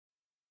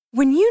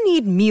When you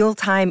need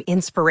mealtime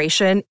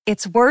inspiration,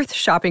 it's worth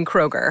shopping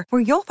Kroger,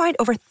 where you'll find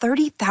over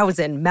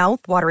 30,000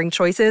 mouth-watering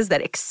choices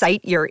that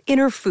excite your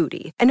inner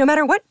foodie. And no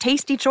matter what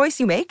tasty choice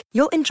you make,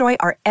 you'll enjoy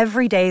our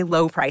everyday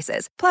low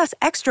prices, plus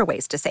extra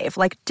ways to save,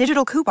 like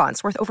digital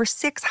coupons worth over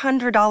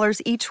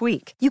 $600 each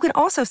week. You can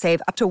also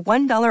save up to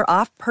 $1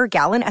 off per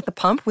gallon at the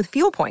pump with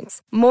fuel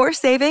points. More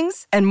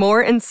savings and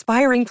more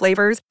inspiring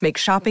flavors make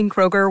shopping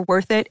Kroger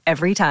worth it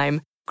every time.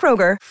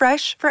 Kroger,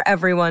 fresh for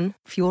everyone.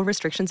 Fuel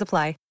restrictions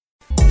apply.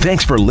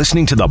 Thanks for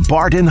listening to the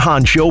Bart and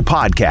Hahn Show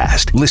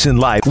podcast. Listen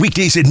live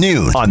weekdays at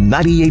noon on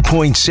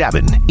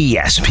 98.7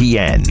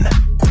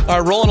 ESPN.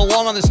 All right, rolling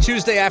along on this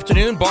Tuesday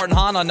afternoon. Bart and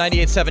Hahn on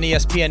 98.7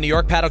 ESPN New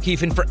York. Pat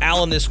O'Keefe in for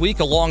Alan this week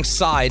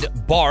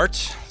alongside Bart.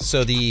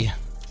 So the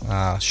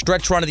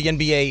stretch run of the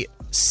NBA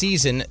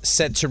season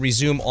set to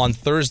resume on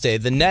Thursday.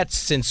 The Nets,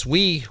 since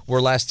we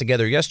were last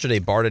together yesterday,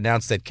 Bart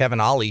announced that Kevin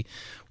Ollie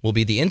will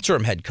be the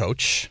interim head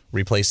coach,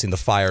 replacing the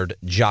fired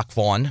Jacques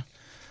Vaughn.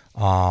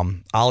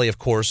 Ollie, of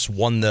course,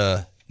 won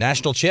the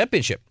national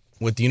championship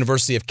with the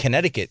University of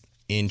Connecticut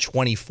in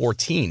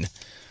 2014.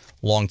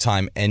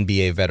 Longtime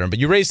NBA veteran. But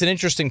you raised an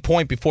interesting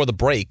point before the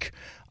break.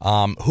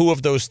 Who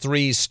of those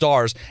three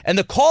stars? And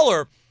the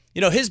caller,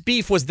 his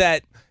beef was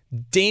that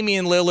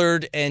Damian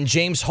Lillard and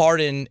James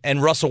Harden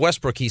and Russell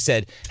Westbrook, he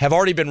said, have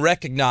already been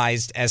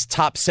recognized as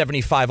top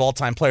 75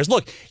 all-time players.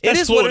 Look, it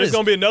is what it is. It's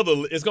going to be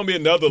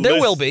another there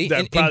list will be that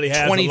in probably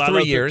has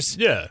 23 years.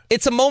 Yeah.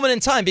 It's a moment in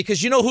time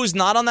because you know who's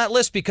not on that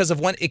list because of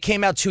when it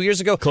came out 2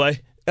 years ago? Clay.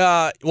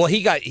 Well,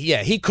 he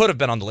could have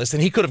been on the list,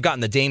 and he could have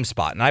gotten the Dame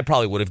spot, and I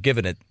probably would have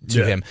given it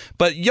to him.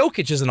 But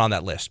Jokic isn't on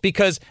that list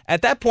because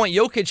at that point,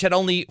 Jokic had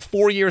only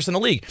 4 years in the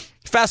league.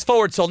 Fast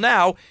forward till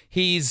now,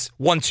 he's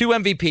won 2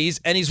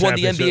 MVPs, and he's won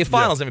the NBA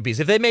Finals MVPs.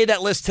 If they made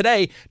that list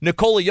today,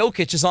 Nikola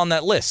Jokic is on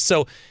that list.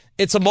 So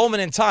it's a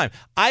moment in time.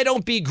 I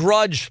don't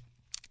begrudge,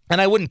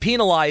 and I wouldn't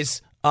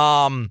penalize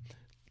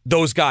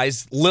those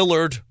guys.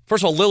 Lillard,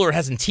 first of all, Lillard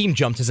hasn't team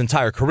jumped his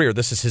entire career.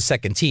 This is his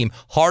second team.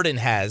 Harden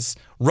has.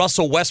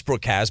 Russell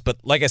Westbrook has. But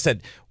like I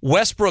said,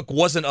 Westbrook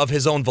wasn't of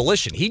his own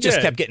volition. He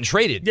just kept getting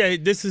traded. Yeah,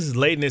 this is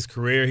late in his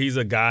career. He's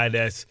a guy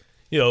that's,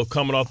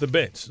 coming off the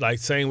bench. Like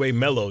same way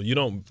Melo. You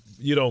don't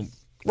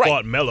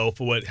fault Melo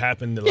for what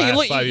happened in the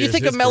last 5 years. You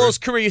think of Melo's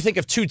career, you think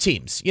of two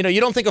teams. You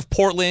don't think of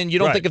Portland. You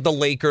don't think of the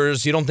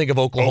Lakers. You don't think of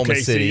Oklahoma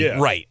City. Yeah.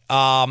 Right.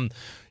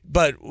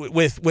 But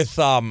with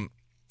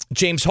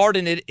James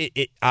Harden,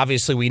 it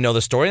obviously we know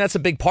the story, and that's a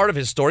big part of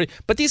his story.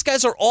 But these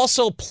guys are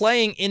also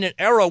playing in an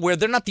era where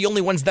they're not the only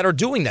ones that are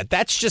doing that.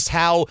 That's just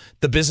how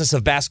the business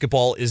of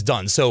basketball is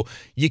done. So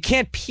you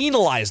can't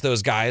penalize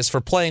those guys for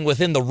playing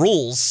within the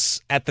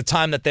rules at the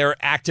time that they're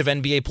active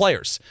NBA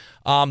players.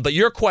 But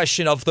your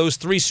question of those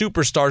three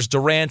superstars,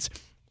 Durant,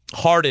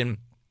 Harden,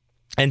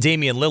 and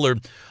Damian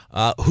Lillard,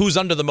 who's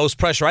under the most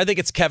pressure? I think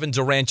it's Kevin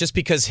Durant, just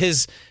because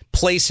his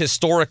place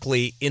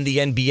historically in the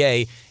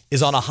NBA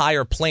is on a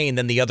higher plane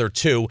than the other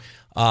two.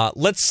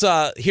 Let's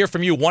hear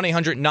from you,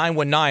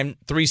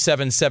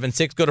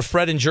 1-800-919-3776. Go to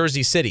Fred in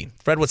Jersey City.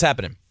 Fred, what's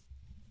happening?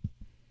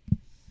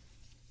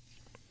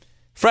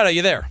 Fred, are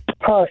you there?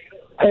 Hi.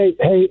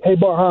 Hey,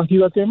 Bart, Hahn, can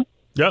you guys hear me?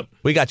 Yep.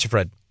 We got you,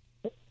 Fred.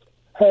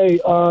 Hey,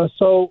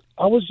 so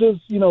I was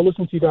just,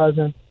 listening to you guys,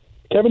 and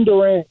Kevin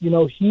Durant,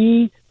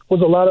 he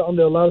was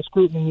under a lot of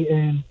scrutiny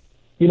and,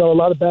 a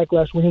lot of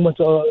backlash when he went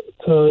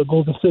to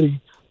Golden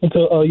City,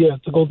 to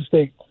Golden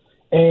State.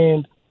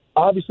 And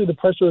obviously the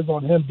pressure is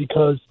on him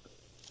because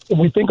if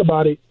we think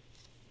about it,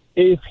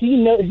 if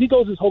he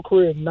goes his whole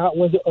career and not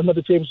wins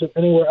another championship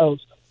anywhere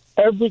else,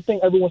 everything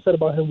everyone said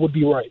about him would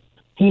be right.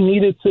 He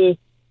needed to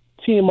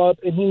team up,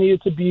 and he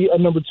needed to be a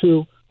number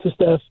two to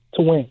Steph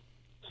to win.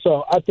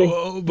 So I think.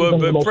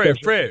 But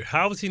Fred,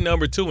 how was he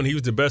number two when he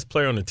was the best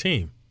player on the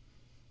team?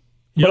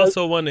 He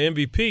also won the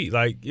MVP.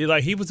 Like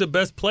he was the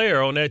best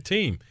player on that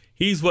team.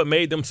 He's what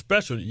made them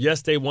special.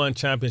 Yes, they won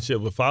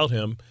championship without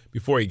him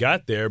before he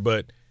got there,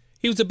 but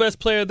he was the best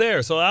player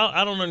there. So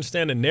I don't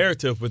understand the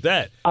narrative with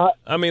that.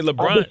 I mean,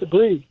 LeBron. I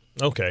disagree.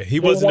 Okay, he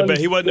wasn't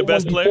the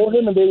best player. Before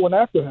him, and they went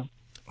after him.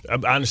 I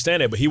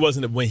understand that, but he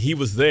wasn't when he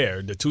was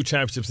there. The 2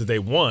 championships that they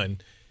won,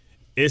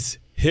 it's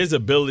his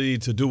ability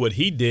to do what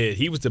he did.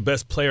 He was the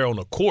best player on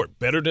the court,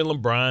 better than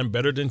LeBron,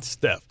 better than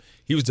Steph.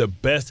 He was the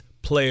best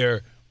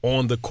player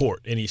on the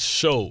court, and he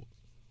showed.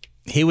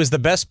 He was the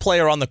best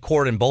player on the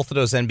court in both of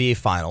those NBA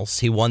Finals.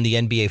 He won the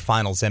NBA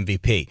Finals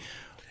MVP.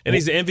 And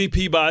he's the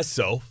MVP by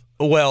himself.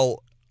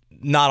 Well,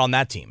 not on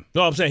that team.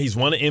 No, I'm saying he's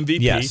won an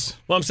MVP. Yes.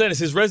 Well, I'm saying it's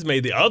his resume.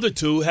 The other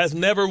two has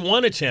never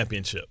won a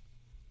championship.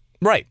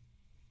 Right.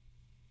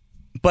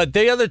 But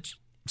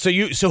so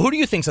who do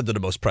you think's under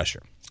the most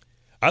pressure?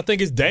 I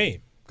think it's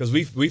Dame, because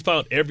we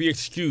found every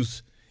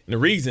excuse. And the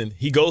reason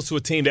he goes to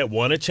a team that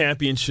won a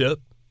championship,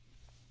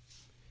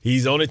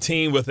 he's on a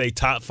team with a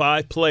top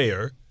 5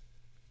 player.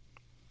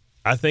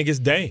 I think it's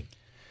Dame,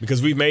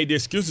 because we made the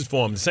excuses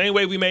for him. The same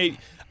way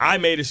I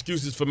made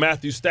excuses for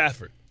Matthew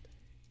Stafford.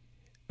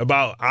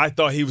 I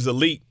thought he was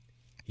elite.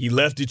 He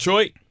left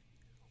Detroit,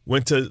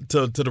 went to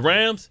the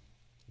Rams,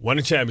 won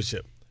a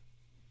championship.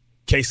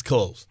 Case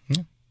closed.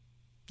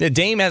 Yeah,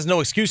 Dame has no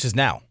excuses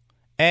now.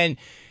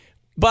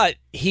 But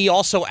he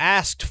also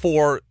asked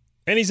for...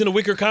 And he's in a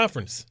weaker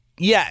conference.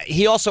 Yeah,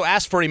 he also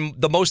asked for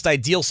the most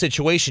ideal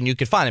situation you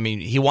could find. I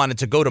mean, he wanted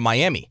to go to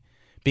Miami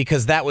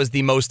because that was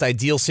the most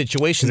ideal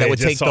situation that would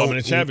take him in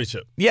a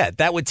championship. Yeah,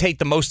 that would take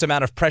the most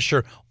amount of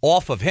pressure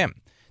off of him.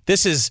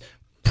 This is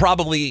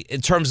probably,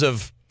 in terms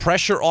of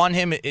pressure on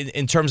him,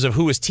 in terms of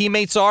who his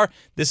teammates are,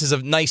 this is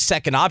a nice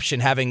second option,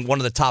 having one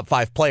of the top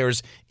 5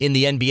 players in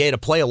the NBA to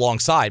play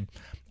alongside.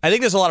 I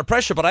think there's a lot of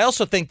pressure, but I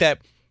also think that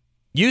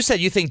you said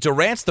you think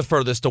Durant's the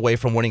furthest away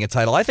from winning a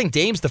title. I think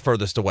Dame's the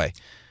furthest away.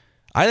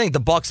 I think the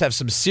Bucks have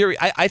some serious...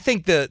 I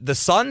think the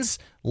Suns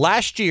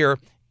last year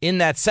in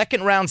that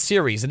second-round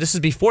series, and this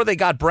is before they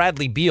got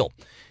Bradley Beal,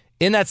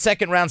 in that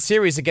second-round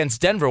series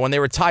against Denver when they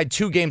were tied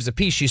 2 games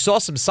apiece, you saw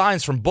some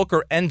signs from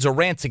Booker and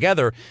Durant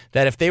together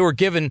that if they were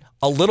given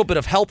a little bit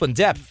of help and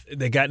depth...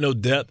 They got no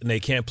depth, and they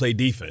can't play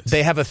defense.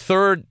 They have a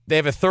third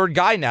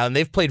guy now, and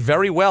they've played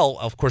very well.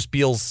 Of course,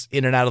 Beal's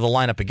in and out of the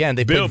lineup again.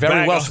 They played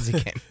very well since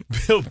he came.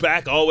 Bill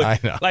back always... I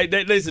know. Like,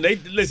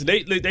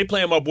 they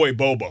playing my boy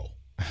Bobo.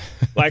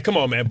 Like, come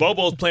on, man.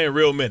 Bobo's playing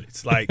real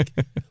minutes. Like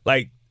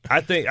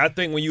I think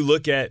when you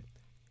look at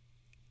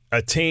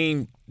a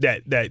team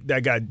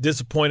that got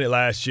disappointed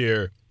last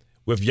year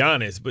with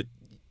Giannis, but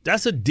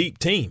that's a deep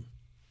team.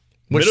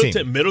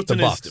 Middleton,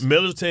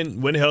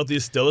 when healthy,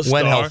 is still a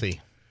star. When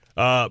healthy.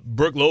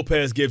 Brook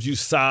Lopez gives you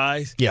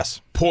size. Yes.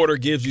 Porter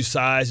gives you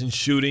size and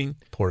shooting.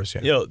 Porter's,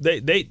 yeah. You know,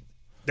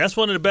 that's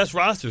one of the best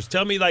rosters.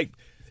 Tell me, like,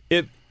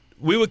 if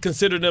we would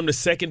consider them the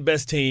second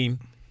best team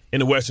in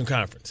the Western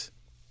Conference.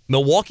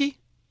 Milwaukee?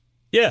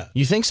 Yeah.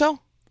 You think so?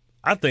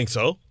 I think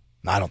so.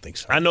 I don't think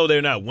so. I know they're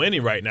not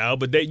winning right now,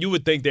 but you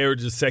would think they were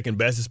just second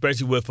best,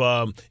 especially with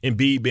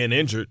Embiid being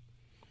injured.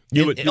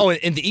 In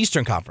the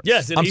Eastern Conference?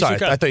 Yes, in the Eastern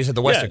Conference. I thought you said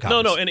the Western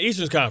Conference. No, in the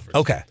Eastern Conference.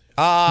 Okay.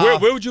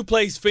 Where would you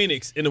place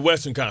Phoenix in the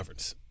Western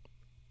Conference?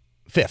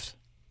 5th.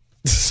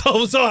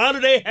 So how do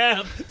they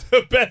have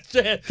the best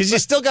chance? Because you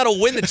still got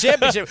to win the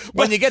championship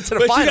when you get to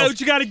the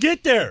finals. You got to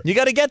get there. You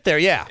got to get there,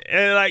 yeah.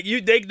 And like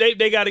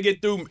they got to get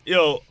through.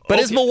 But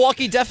is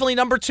Milwaukee definitely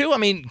number 2? I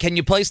mean, can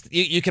you place?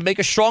 You can make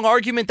a strong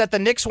argument that the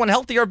Knicks, when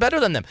healthy, are better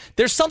than them.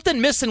 There's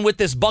something missing with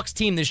this Bucks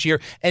team this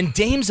year, and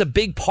Dame's a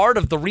big part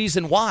of the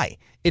reason why.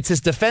 It's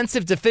his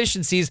defensive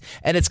deficiencies,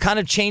 and it's kind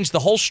of changed the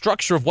whole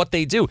structure of what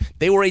they do.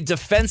 They were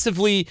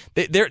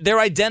their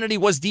identity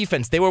was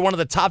defense. They were one of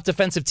the top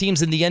defensive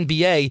teams in the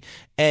NBA,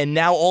 and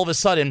now all of a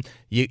sudden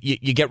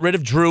you get rid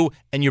of Drew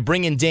and you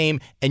bring in Dame,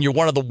 and you're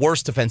one of the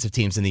worst defensive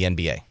teams in the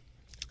NBA.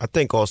 I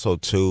think also,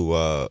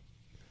 too,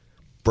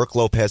 Brook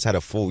Lopez had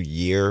a full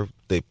year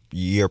the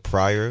year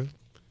prior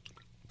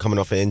coming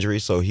off an injury,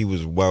 so he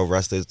was well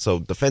rested. So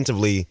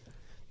defensively,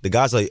 the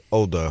guys are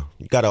older.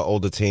 You got an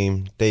older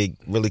team. They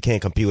really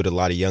can't compete with a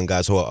lot of young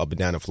guys who are up and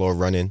down the floor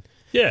running.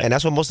 Yeah, and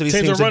that's what most of these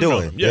teams are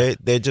doing. Yeah.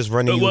 They're just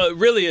running. Well,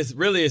 really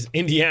is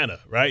Indiana,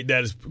 right?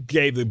 That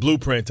gave the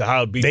blueprint to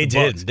how to beat the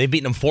Bucks. They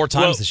beat them 4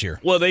 times this year.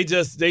 Well, they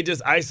just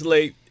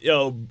isolate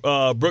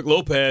Brook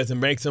Lopez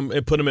and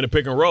put him in a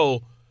pick and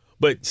roll.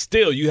 But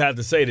still, you have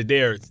to say that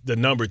they're the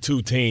number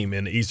 2 team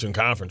in the Eastern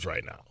Conference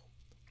right now.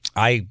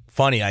 I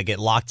get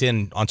locked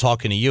in on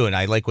talking to you, and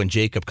I like when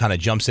Jacob kind of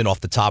jumps in off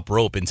the top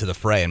rope into the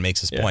fray and makes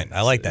his point.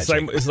 I like that.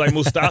 It's like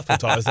Mustafa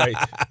talking.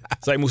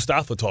 It's like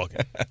Mustafa talking,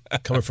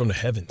 coming from the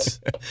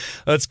heavens.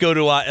 Let's go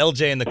to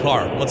LJ in the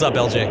car. What's up,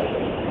 LJ?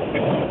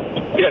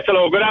 Yes,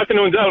 hello. Good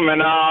afternoon,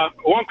 gentlemen.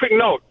 One quick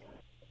note.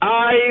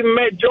 I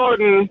met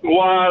Jordan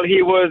while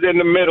he was in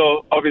the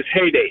middle of his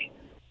heyday.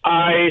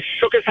 I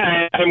shook his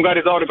hand and got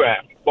his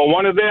autograph. But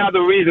one of the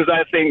other reasons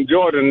I think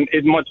Jordan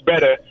is much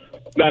better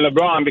than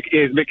LeBron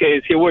is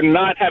because he would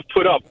not have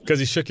put up. Because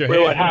he shook your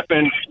hand. What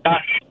happened?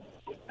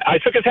 I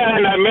shook his hand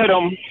and I met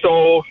him,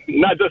 so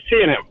not just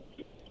seeing him.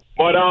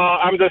 But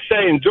I'm just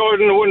saying,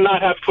 Jordan would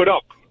not have put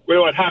up with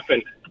what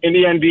happened in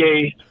the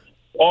NBA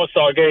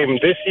All-Star game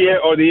this year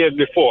or the year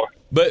before.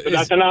 But so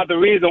that's another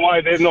reason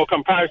why there's no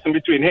comparison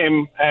between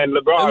him and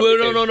LeBron.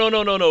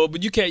 Well, no.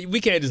 But we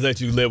can't just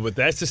let you live with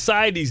that.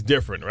 Society's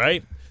different,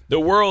 right? The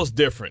world's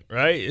different,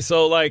 right?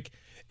 So, like,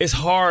 it's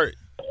hard.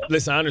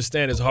 Listen, I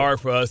understand it's hard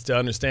for us to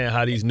understand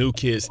how these new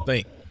kids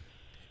think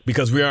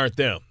because we aren't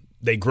them.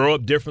 They grow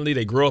up differently.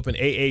 They grow up in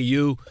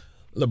AAU.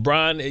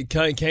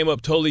 LeBron came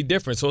up totally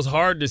different. So it's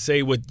hard to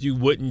say what you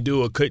wouldn't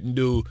do or couldn't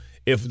do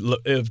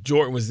if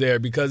Jordan was there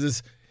because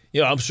it's,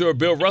 I'm sure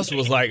Bill Russell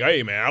was like,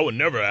 hey, man, I would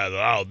never have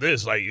allowed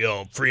this. Like,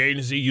 free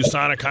agency, you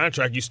sign a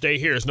contract, you stay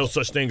here. There's no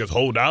such thing as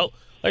holdout.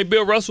 Like,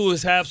 Bill Russell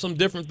has have some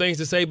different things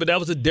to say, but that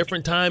was a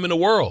different time in the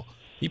world.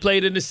 He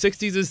played in the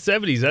 60s and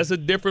 70s. That's a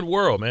different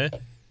world, man.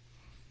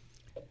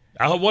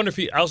 I wonder if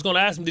I was going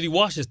to ask him, did he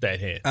wash his that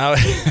hand?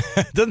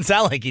 Doesn't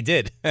sound like he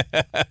did.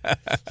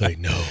 Like,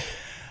 no.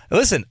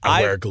 Listen,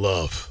 I wear a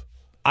glove.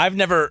 I've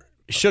never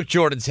shook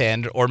Jordan's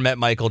hand or met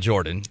Michael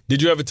Jordan.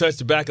 Did you ever touch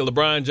the back of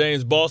LeBron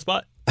James' ball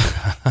spot?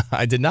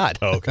 I did not.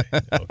 Oh, okay.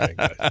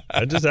 Good.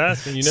 I'm just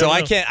asking. You never know.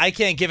 I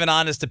can't give an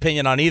honest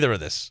opinion on either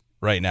of this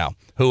right now.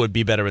 Who would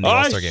be better in the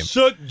All-Star game? I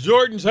shook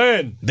Jordan's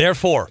hand.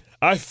 Therefore,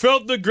 I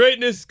felt the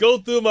greatness go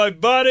through my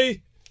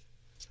body.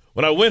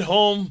 When I went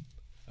home,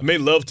 I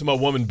made love to my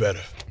woman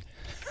better.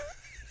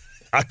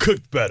 I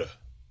cooked better.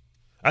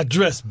 I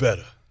dressed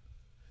better.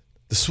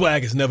 The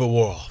swag has never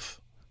wore off.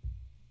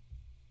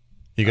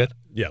 You good?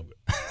 Yeah.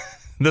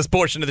 This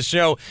portion of the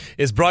show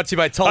is brought to you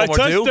by Tullamore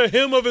Dew. I touched the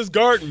hem of his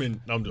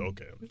garment. I'm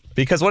okay.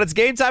 Because when it's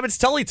game time, it's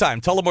Tully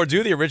time. Tullamore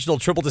Dew, the original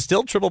triple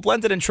distilled, triple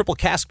blended, and triple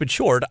cask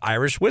matured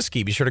Irish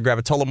whiskey. Be sure to grab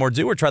a Tullamore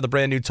Dew or try the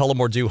brand new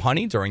Tullamore Dew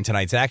Honey during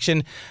tonight's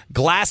action.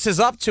 Glasses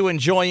up to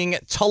enjoying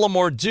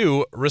Tullamore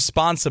Dew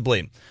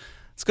responsibly.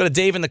 Let's go to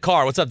Dave in the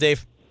car. What's up,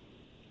 Dave?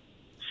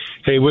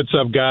 Hey, what's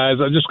up, guys?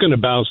 I'm just going to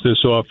bounce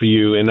this off of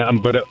you,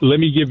 but let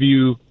me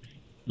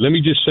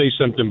just say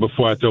something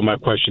before I throw my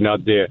question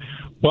out there.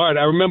 Bart,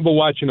 I remember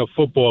watching a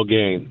football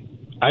game.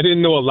 I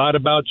didn't know a lot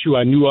about you.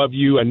 I knew of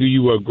you. I knew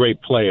you were a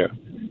great player.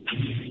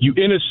 You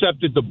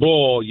intercepted the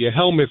ball. Your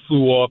helmet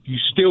flew off. You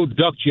still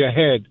ducked your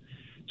head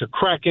to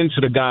crack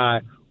into the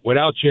guy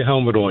without your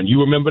helmet on.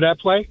 You remember that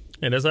play?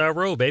 And that's how I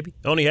roll, baby.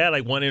 I only had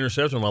like one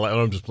interception in my life.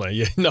 Oh, I'm just playing.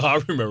 Yeah, no,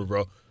 I remember,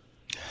 bro.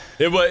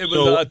 It was.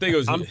 So, I think it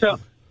was.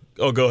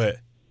 Go ahead.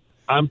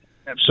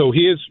 So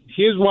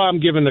here's why I'm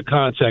giving the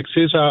context.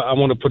 Here's how I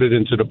want to put it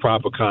into the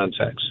proper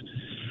context.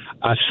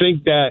 I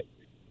think that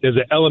there's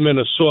an element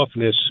of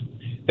softness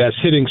that's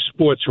hitting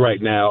sports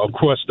right now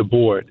across the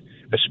board,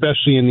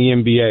 especially in the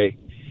NBA,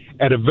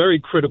 at a very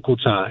critical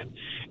time.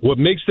 What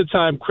makes the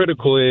time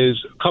critical is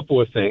a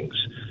couple of things.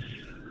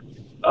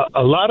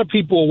 A lot of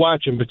people are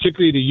watching,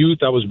 particularly the youth.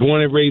 I was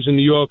born and raised in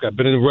New York. I've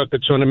been in the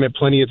record tournament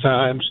plenty of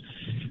times.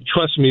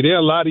 Trust me, there are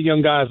a lot of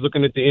young guys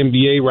looking at the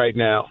NBA right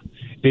now.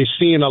 They're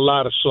seeing a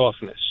lot of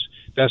softness.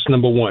 That's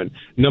number one.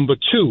 Number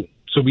two,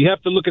 so we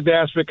have to look at the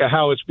aspect of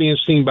how it's being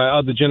seen by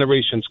other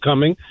generations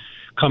coming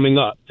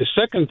up. The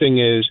second thing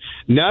is,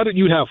 now that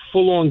you have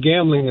full-on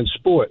gambling in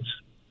sports,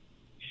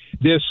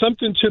 there's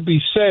something to be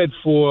said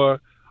for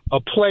a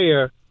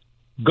player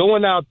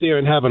going out there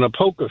and having a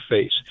poker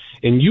face.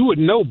 And you would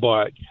know,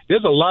 Bart,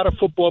 there's a lot of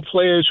football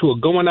players who are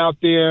going out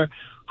there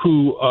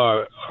who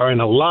are in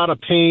a lot of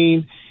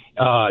pain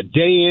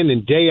day in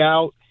and day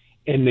out,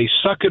 and they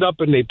suck it up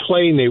and they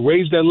play and they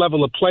raise their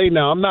level of play.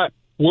 Now, I'm not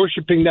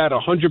worshiping that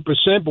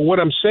 100%, but what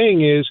I'm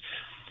saying is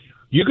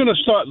you're going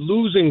to start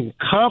losing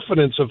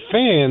confidence of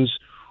fans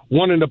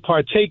wanting to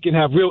partake and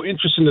have real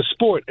interest in the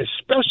sport,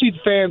 especially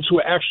fans who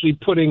are actually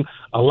putting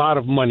a lot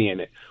of money in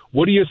it.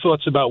 What are your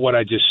thoughts about what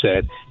I just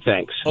said?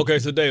 Thanks. Okay,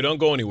 so Dave, don't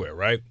go anywhere,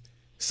 right?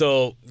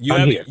 So you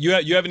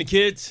have any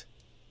kids?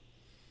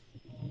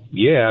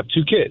 Yeah, I have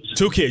 2 kids.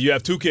 2 kids. You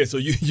have 2 kids, so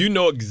you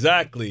know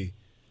exactly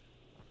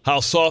how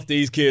soft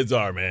these kids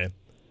are, man.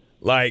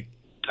 Like,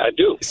 I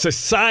do.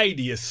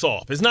 Society is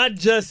soft. It's not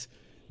just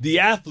the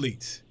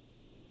athletes.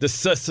 The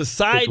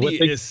society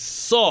is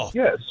soft.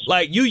 Yes.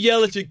 Like, you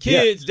yell at your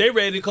kids, they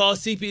ready to call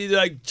CP,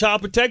 like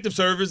Child Protective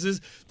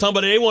Services, talking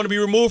about they want to be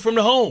removed from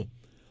the home.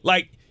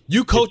 Like,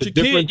 you coach your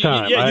kid.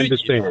 I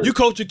understand. You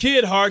coach your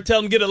kid hard, tell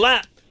him to get a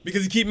lap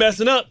because he keep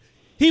messing up.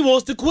 He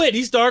wants to quit.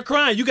 He start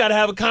crying. You got to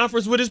have a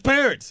conference with his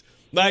parents.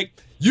 Like,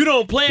 you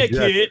don't play a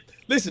kid.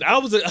 Listen, I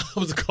was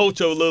a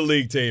coach of a little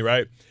league team,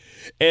 right?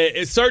 And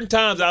at certain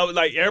times, I was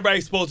like,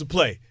 everybody's supposed to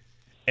play.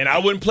 And I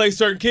wouldn't play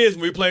certain kids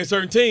when we were playing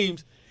certain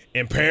teams.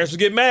 And parents would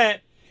get mad.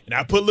 And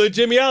I put little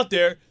Jimmy out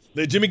there.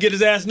 Let Jimmy get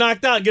his ass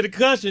knocked out, get a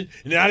concussion.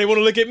 And then I didn't want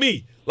to look at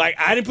me. Like,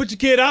 I didn't put your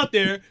kid out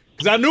there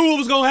because I knew what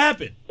was going to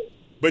happen.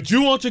 But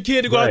you want your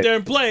kid to go out there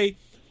and play.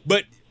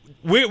 But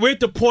we're at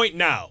the point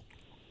now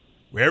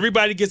where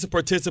everybody gets a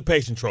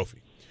participation trophy.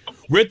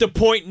 We're at the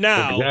point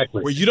now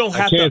where you don't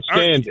have to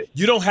earn it.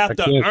 You don't have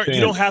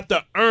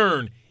to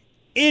earn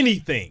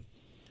anything,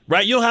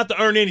 right? You don't have to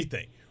earn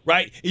anything,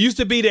 right? It used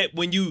to be that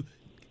when you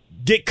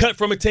get cut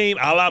from a team,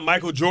 a la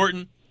Michael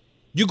Jordan,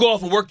 you go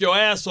off and work your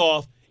ass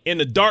off in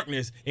the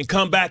darkness and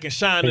come back and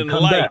shine in the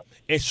light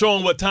and show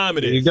them what time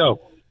it is. There you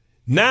go.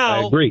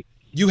 Now, I agree.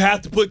 You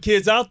have to put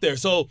kids out there.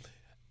 So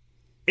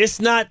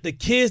it's not the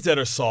kids that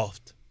are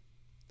soft.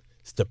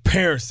 It's the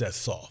parents that's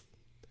soft.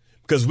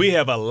 Because we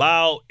have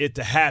allowed it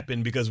to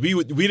happen because we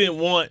didn't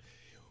want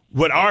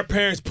what our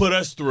parents put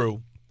us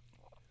through,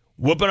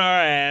 whooping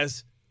our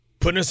ass,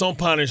 putting us on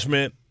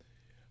punishment,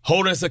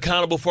 holding us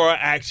accountable for our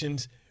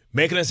actions,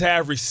 making us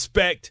have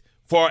respect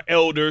for our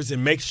elders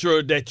and make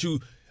sure that you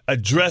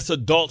address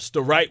adults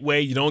the right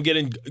way. You don't get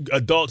in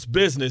adults'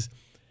 business.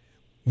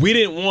 We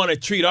didn't want to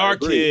treat our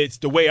kids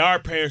the way our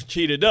parents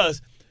treated us,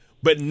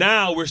 but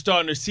now we're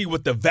starting to see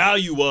what the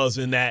value was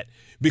in that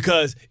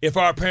because if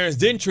our parents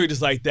didn't treat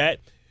us like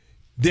that,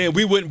 then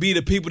we wouldn't be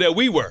the people that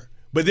we were.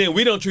 But then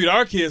we don't treat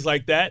our kids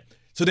like that,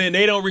 so then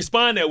they don't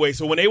respond that way.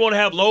 So when they want to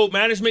have load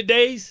management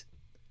days,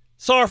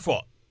 it's our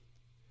fault.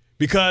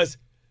 Because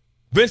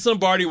Vince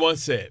Lombardi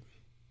once said,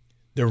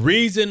 the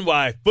reason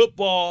why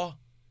football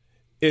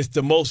is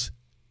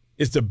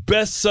the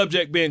best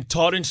subject being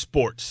taught in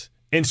sports,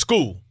 in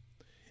school,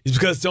 is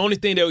because it's the only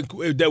thing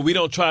that we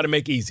don't try to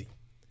make easy.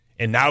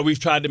 And now we've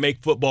tried to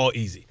make football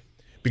easy.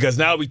 Because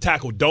now we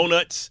tackle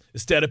donuts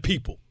instead of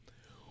people.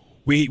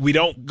 We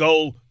don't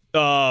go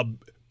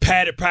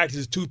padded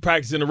practices, 2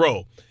 practices in a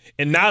row.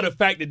 And now the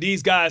fact that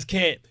these guys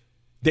can't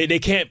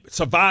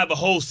survive a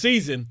whole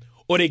season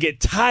or they get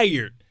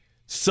tired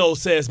so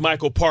says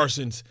Michael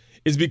Parsons,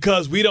 is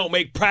because we don't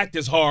make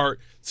practice hard,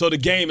 so the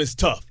game is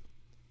tough.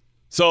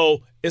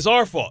 So it's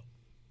our fault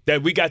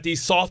that we got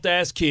these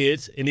soft-ass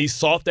kids and these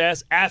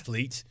soft-ass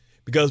athletes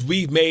because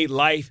we've made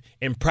life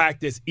and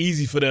practice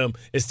easy for them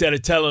instead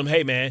of telling them,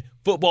 hey, man,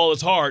 football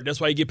is hard. That's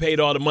why you get paid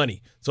all the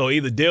money. So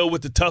either deal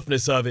with the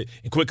toughness of it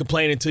and quit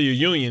complaining to your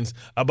unions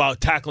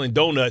about tackling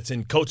donuts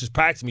and coaches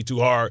practicing me too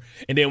hard.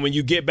 And then when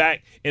you get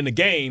back in the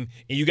game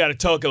and you got to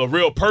tackle a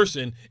real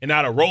person and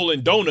not a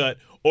rolling donut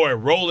or a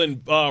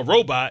rolling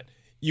robot,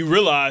 you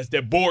realize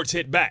that boards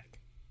hit back.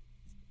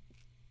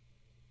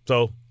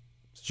 So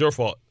it's your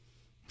fault.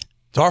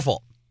 It's our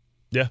fault.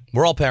 Yeah.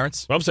 We're all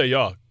parents. I'm saying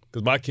y'all,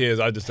 because my kids,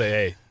 I just say,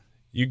 hey,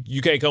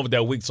 you can't come with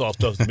that weak, soft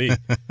stuff to me.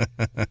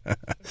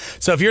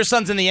 So if your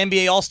son's in the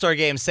NBA All-Star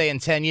Game, say in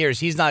 10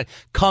 years, he's not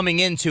coming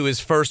into his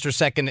first or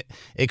second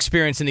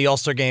experience in the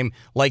All-Star Game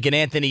like an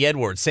Anthony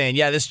Edwards saying,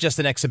 yeah, this is just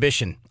an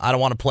exhibition. I don't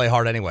want to play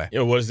hard anyway. You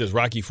know, what is this,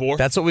 Rocky IV?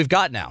 That's what we've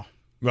got now.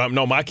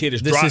 No, my kid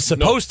is Drago. This is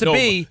supposed to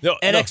be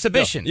an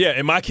exhibition. Yeah,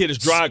 and my kid is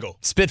Drago.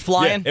 Spit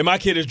flying? Yeah, and my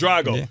kid is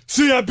Drago. Yeah.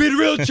 See, I be the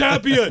real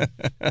champion.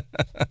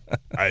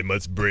 I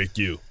must break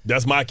you.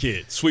 That's my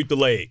kid. Sweep the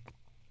leg.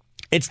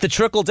 It's the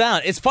trickle down.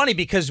 It's funny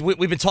because we've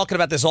been talking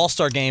about this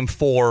All-Star Game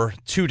for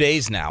 2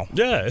 days now.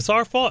 Yeah, it's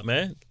our fault,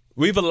 man.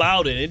 We've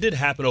allowed it. It didn't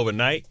happen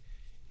overnight.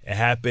 It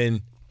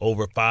happened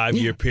over a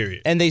 5-year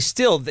period. And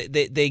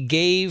they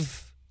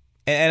gave,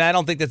 and I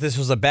don't think that this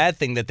was a bad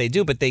thing that they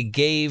do, but they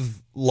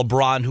gave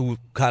LeBron, who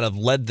kind of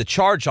led the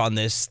charge on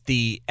this,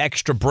 the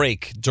extra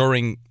break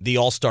during the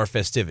All-Star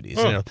festivities.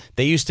 You know,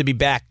 they used to be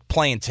back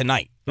playing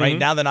tonight, right?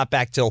 Now they're not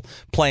back till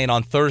playing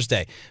on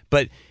Thursday.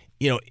 But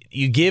you know,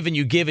 you give and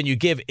you give and you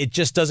give. It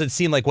just doesn't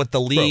seem like what the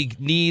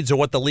league needs or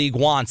what the league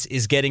wants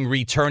is getting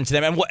returned to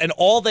them. And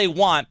all they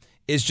want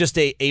is just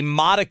a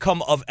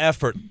modicum of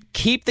effort.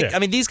 Keep the. Yeah. I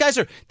mean, these guys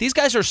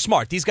are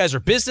smart. These guys are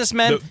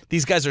businessmen.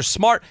 These guys are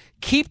smart.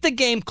 Keep the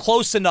game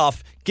close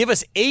enough. Give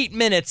us 8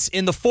 minutes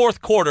in the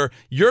fourth quarter.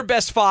 Your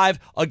best 5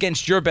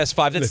 against your best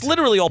 5. That's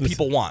literally all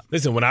people want.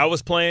 Listen, when I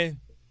was playing,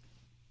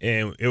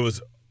 and it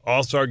was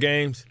All-Star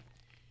games,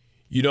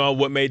 you know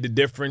what made the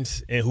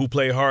difference in who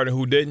played hard and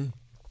who didn't?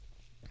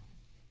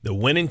 The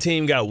winning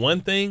team got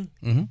one thing,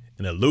 and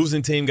the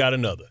losing team got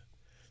another.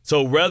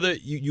 So rather,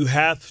 you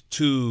have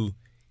to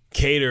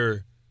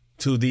cater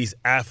to these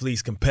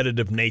athletes'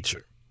 competitive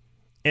nature.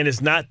 And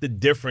it's not the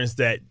difference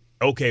that,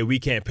 okay, we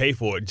can't pay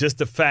for it. Just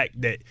the fact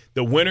that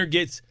the winner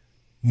gets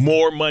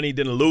more money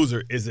than the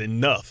loser is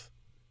enough.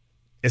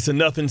 It's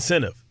enough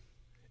incentive.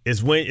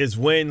 It's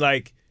when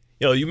like,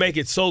 you know, you make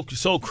it so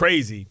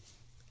crazy.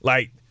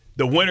 Like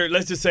the winner,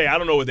 let's just say, I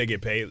don't know what they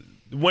get paid.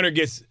 The winner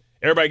gets,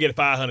 everybody get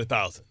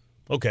 $500,000.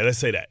 Okay, let's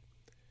say that.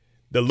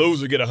 The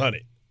loser get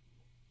 100.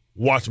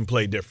 Watch them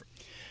play different.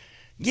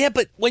 Yeah,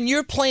 but when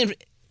you're playing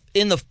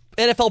in the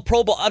NFL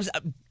Pro Bowl,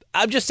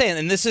 I'm just saying,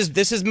 and this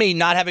is me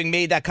not having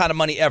made that kind of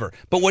money ever.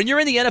 But when you're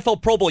in the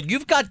NFL Pro Bowl,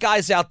 you've got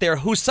guys out there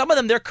who some of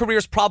them, their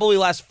careers probably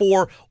last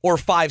 4 or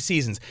 5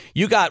 seasons.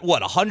 You got,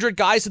 100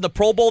 guys in the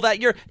Pro Bowl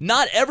that year?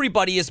 Not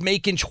everybody is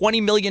making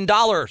 $20 million.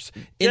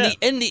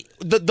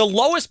 The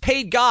lowest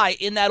paid guy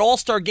in that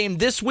All-Star game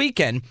this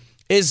weekend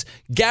is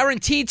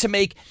guaranteed to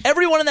make,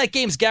 everyone in that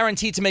game is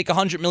guaranteed to make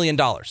 $100 million.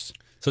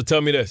 So tell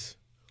me this.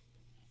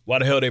 Why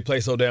the hell they play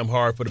so damn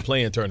hard for the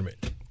play-in tournament?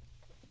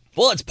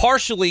 Well, it's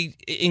partially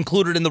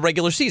included in the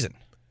regular season.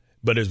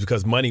 But it's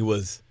because money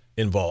was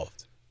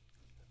involved.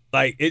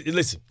 Like,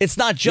 listen. It's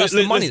not just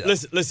the money, though.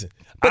 Listen.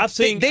 But I've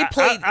seen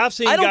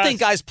I don't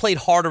think guys played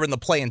harder in the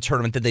play-in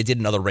tournament than they did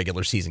in other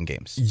regular season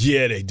games.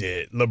 Yeah, they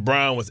did.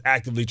 LeBron was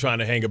actively trying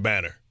to hang a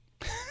banner.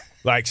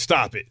 Like,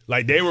 stop it.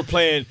 Like, they were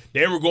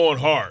going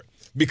hard.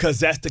 Because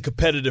that's the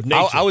competitive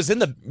nature. I was in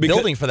the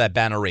building for that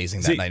banner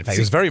raising that night. In fact,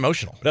 it was very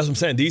emotional. That's what I'm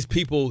saying. These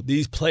people,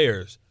 these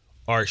players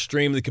are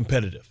extremely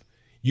competitive.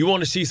 You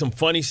want to see some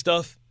funny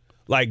stuff?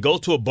 Like go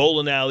to a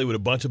bowling alley with a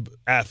bunch of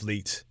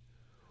athletes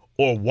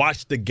or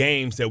watch the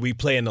games that we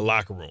play in the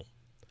locker room.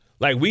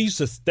 Like we used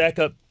to stack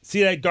up.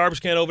 See that garbage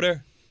can over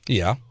there?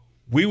 Yeah.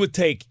 We would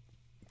take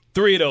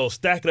 3 of those,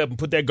 stack it up, and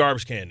put that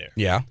garbage can there.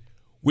 Yeah.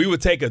 We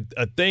would take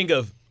a thing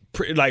of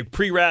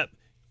pre-wrap,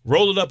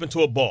 roll it up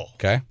into a ball.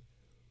 Okay.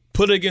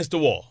 Put it against the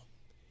wall.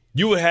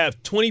 You would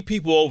have 20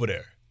 people over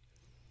there,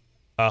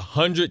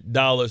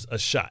 $100 a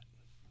shot.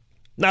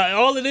 Now,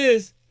 all it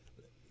is,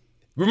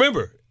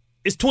 remember,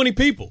 it's 20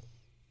 people.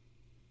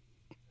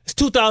 It's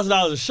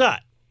 $2,000 a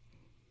shot.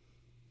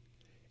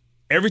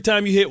 Every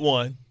time you hit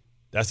one,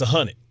 that's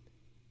 $100.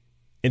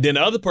 And then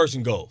the other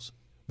person goes.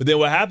 But then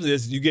what happens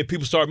is you get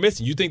people start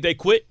missing. You think they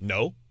quit?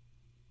 No.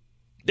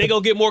 They go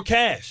get more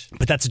cash.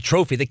 But that's a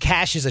trophy. The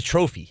cash is a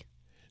trophy.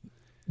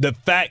 The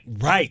fact,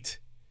 right.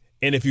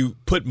 And if you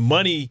put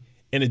money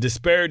in the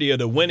disparity of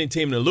the winning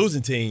team and the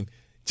losing team,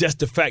 just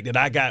the fact that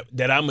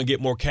I'm gonna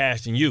get more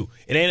cash than you.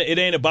 It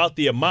ain't about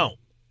the amount.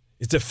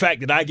 It's the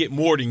fact that I get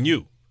more than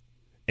you.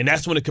 And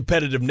that's when the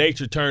competitive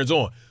nature turns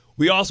on.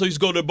 We also used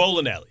to go to the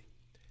bowling alley.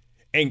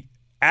 And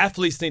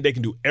athletes think they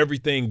can do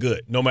everything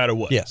good, no matter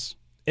what. Yes.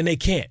 And they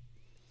can't.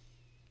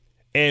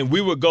 And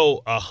we would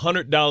go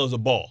 $100 a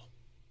ball.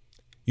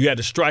 you had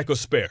to strike or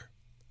spare,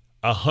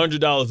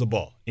 $100 a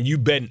ball, and you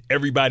betting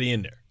everybody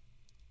in there.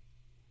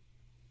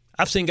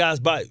 I've seen guys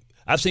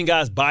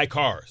buy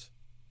cars.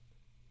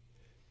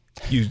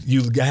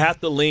 You have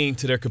to lean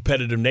to their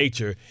competitive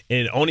nature,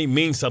 and it only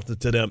means something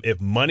to them if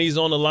money's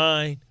on the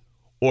line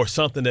or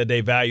something that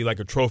they value, like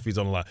a trophy's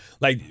on the line.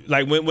 Like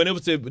when it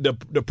was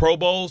the Pro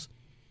Bowls,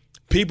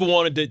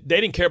 people they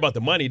didn't care about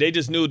the money. They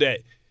just knew that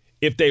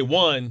if they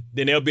won,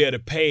 then they'll be able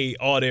to pay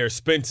all their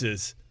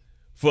expenses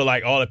for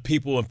like all the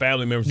people and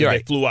family members that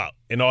they flew out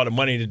and all the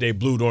money that they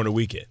blew during the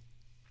weekend.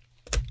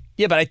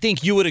 Yeah, but I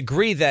think you would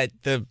agree that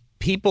the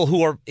people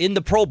who are in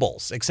the Pro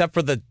Bowls, except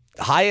for the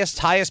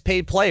highest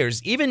paid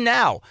players, even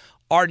now,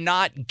 are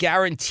not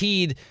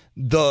guaranteed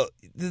the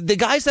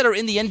guys that are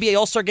in the NBA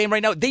All-Star game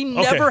right now, they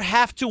never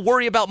have to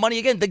worry about money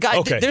again.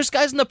 There's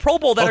guys in the Pro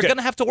Bowl that are going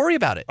to have to worry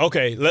about it.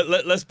 Okay,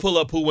 let's pull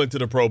up who went to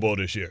the Pro Bowl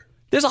this year.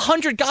 There's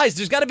 100 guys.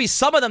 There's got to be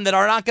some of them that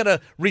are not going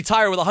to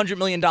retire with $100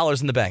 million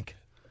in the bank.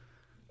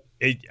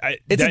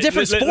 It's a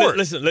different sport.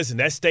 Listen,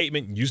 that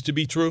statement used to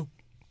be true.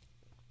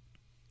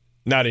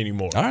 Not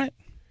anymore. All right.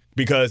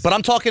 But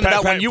I'm talking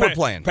about when you were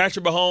playing.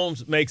 Patrick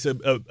Mahomes makes a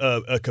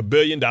 $1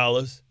 billion,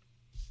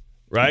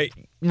 right?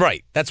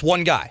 Right. That's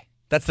one guy.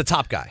 That's the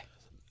top guy.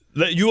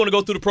 You want to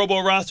go through the Pro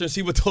Bowl roster and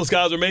see what those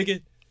guys are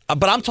making?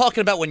 But I'm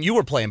talking about when you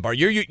were playing, Bart.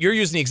 You're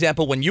using the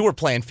example when you were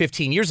playing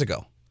 15 years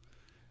ago.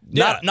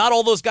 Yeah. Not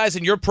all those guys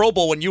in your Pro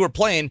Bowl when you were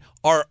playing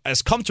are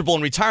as comfortable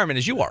in retirement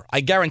as you are.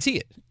 I guarantee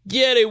it.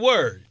 Yeah, they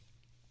were.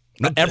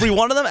 Every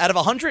one of them out of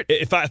 100?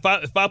 If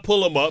I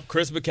pull them up,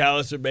 Chris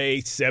McAllister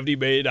made $70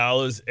 million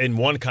in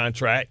one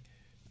contract,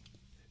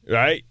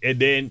 right? And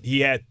then he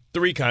had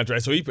 3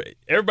 contracts. So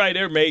everybody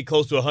there made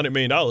close to $100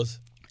 million.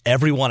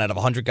 Every one out of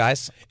 100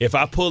 guys? If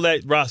I pull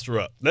that roster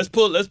up, let's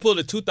pull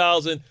the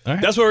 2000. Right.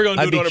 That's what we're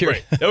gonna do during the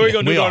break. That's what we're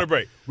gonna do during the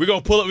break. We're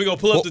gonna pull up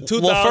the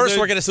 2000. Well, first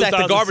we're gonna stack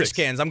the garbage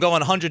cans. I'm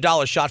going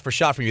 $100 shot for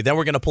shot from you. Then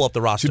we're gonna pull up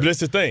the roster. See, but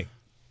that's the thing.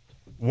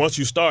 Once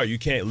you start, you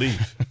can't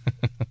leave.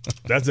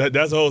 That's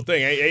the whole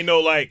thing. Ain't no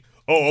like,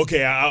 oh,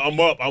 okay, I'm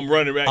up, I'm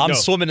running back. I'm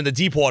swimming in the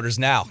deep waters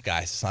now,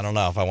 guys. I don't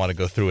know if I want to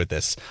go through with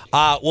this.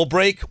 We'll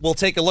break. We'll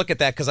take a look at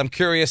that because I'm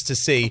curious to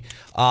see.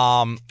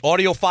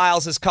 Audio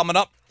Files is coming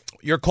up.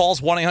 Your calls,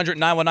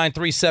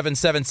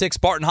 1-800-919-3776.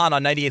 Bart and Hahn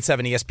on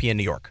 98.7 ESPN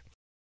New York.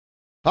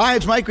 Hi,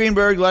 it's Mike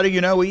Greenberg letting you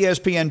know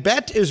ESPN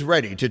Bet is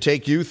ready to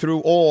take you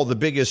through all the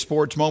biggest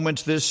sports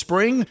moments this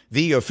spring.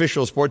 The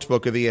official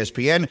sportsbook of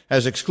ESPN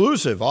has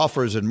exclusive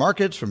offers and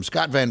markets from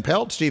Scott Van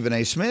Pelt, Stephen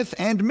A. Smith,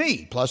 and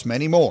me, plus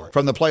many more.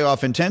 From the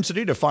playoff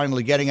intensity to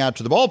finally getting out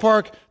to the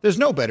ballpark, there's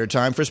no better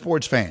time for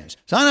sports fans.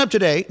 Sign up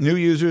today. New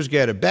users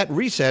get a bet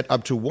reset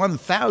up to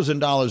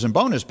 $1,000 in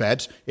bonus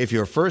bets if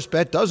your first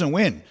bet doesn't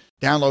win.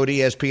 Download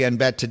ESPN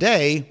Bet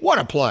today. What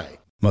a play.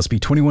 Must be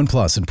 21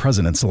 plus and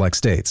present in select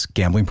states.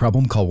 Gambling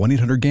problem? Call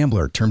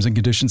 1-800-GAMBLER. Terms and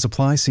conditions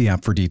apply. See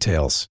app for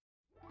details.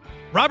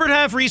 Robert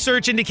Half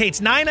research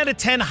indicates 9 out of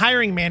 10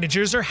 hiring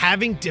managers are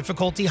having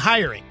difficulty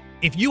hiring.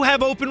 If you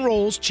have open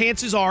roles,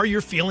 chances are you're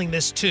feeling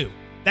this too.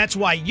 That's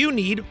why you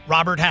need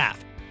Robert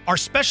Half. Our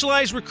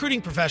specialized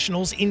recruiting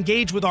professionals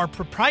engage with our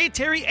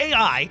proprietary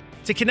AI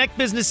to connect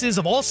businesses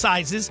of all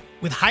sizes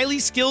with highly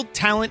skilled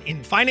talent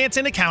in finance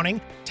and accounting,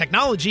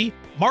 technology,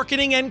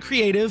 marketing and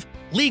creative,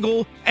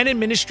 legal, and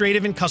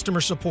administrative and customer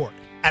support.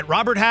 At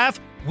Robert Half,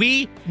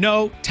 we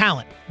know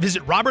talent.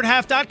 Visit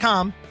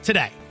roberthalf.com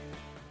today.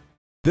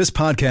 This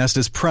podcast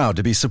is proud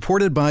to be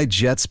supported by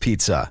Jets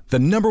Pizza, the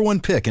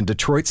 #1 pick in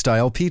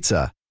Detroit-style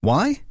pizza.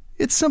 Why?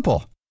 It's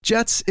simple.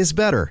 Jets is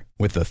better.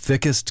 With the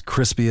thickest,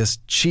 crispiest,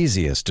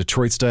 cheesiest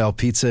Detroit-style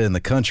pizza in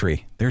the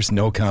country, there's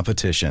no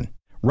competition.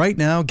 Right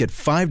now, get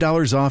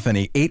 $5 off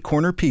any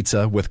 8-corner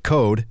pizza with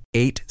code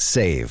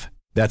 8SAVE.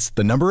 That's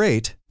the number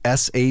 8,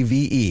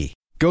 SAVE.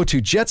 Go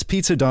to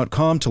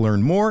jetspizza.com to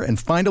learn more and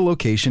find a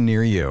location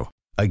near you.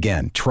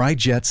 Again, try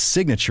Jet's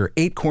signature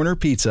 8-corner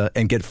pizza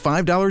and get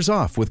 $5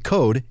 off with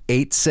code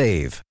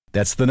 8SAVE.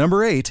 That's the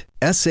number 8,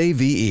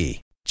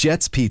 SAVE.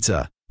 Jet's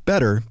Pizza.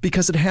 Better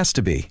because it has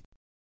to be.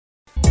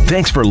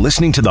 Thanks for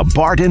listening to the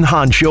Bart and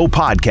Hahn Show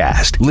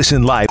podcast.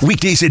 Listen live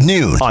weekdays at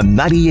noon on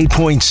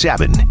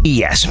 98.7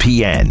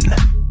 ESPN.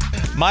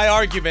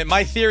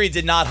 My theory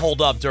did not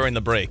hold up during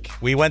the break.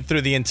 We went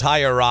through the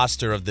entire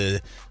roster of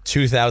the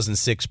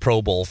 2006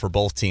 Pro Bowl for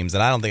both teams,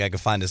 and I don't think I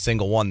could find a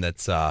single one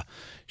that's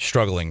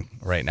struggling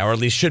right now, or at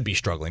least should be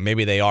struggling.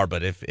 Maybe they are,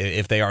 but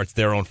if they are, it's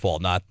their own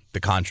fault, not the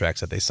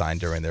contracts that they signed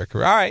during their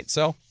career. All right,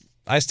 so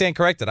I stand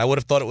corrected. I would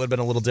have thought it would have been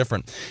a little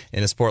different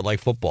in a sport like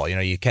football. You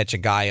know, you catch a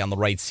guy on the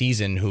right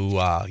season who,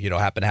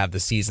 happened to have the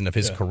season of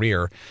his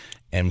career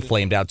and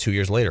flamed out 2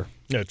 years later.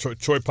 Yeah,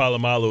 Troy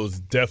Polamalu is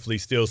definitely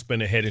still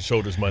spending Head and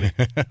Shoulders money.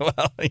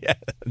 Well, yeah,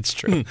 that's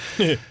true.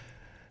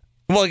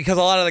 Well, because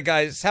a lot of the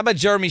guys. How about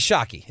Jeremy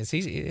Shockey?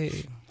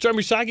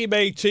 Jeremy Shockey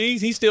made cheese.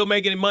 He's still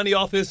making money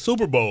off his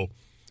Super Bowl.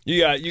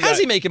 How's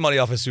he making money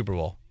off his Super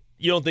Bowl?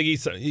 You don't think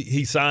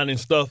he's signing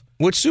stuff?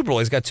 Which Super Bowl?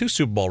 He's got 2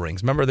 Super Bowl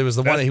rings. Remember, there was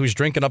the one that he was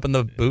drinking up in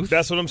the booth?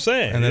 That's what I'm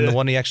saying. And then the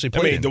one he actually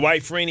played in.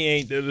 Dwight Freeney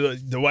ain't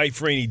Dwight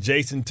Freeney,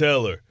 Jason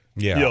Taylor,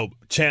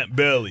 Champ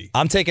Bailey.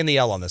 I'm taking the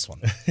L on this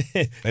one.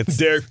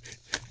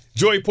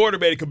 Joey Porter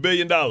made $1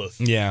 billion.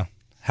 Yeah.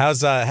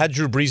 How'd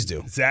Drew Brees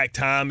do? Zach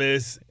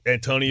Thomas,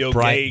 Antonio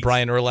Gates,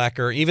 Brian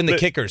Urlacher, even the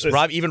kickers.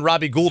 Even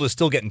Robbie Gould is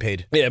still getting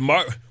paid. Yeah,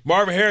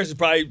 Marvin Harris is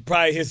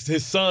probably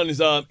his son's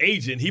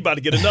agent. He about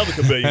to get another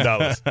 $1 billion.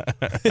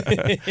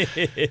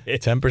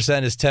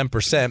 10% is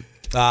 10%.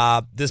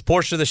 This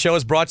portion of the show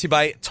is brought to you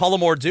by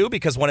Tullamore Dew,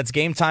 because when it's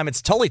game time,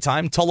 it's Tully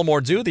time.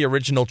 Tullamore Dew, the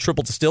original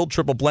triple distilled,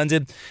 triple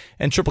blended,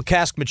 and triple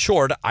cask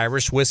matured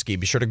Irish whiskey.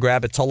 Be sure to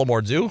grab a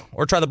Tullamore Dew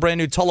or try the brand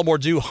new Tullamore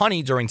Dew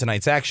Honey during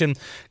tonight's action.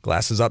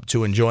 Glasses up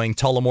to enjoying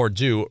Tullamore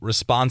Dew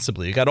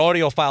responsibly. You got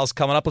audio files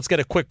coming up. Let's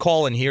get a quick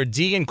call in here.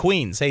 D in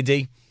Queens. Hey,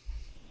 D.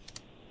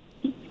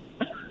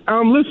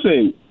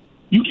 Listen,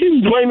 you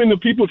keep blaming the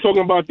people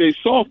talking about they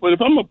soft, but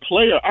if I'm a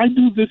player, I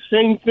do the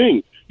same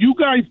thing. You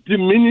guys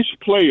diminish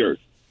players.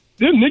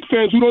 There's Knicks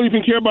fans who don't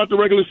even care about the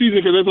regular season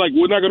because it's like,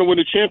 we're not going to win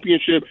a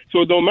championship,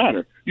 so it don't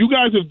matter. You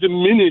guys have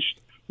diminished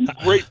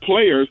great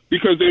players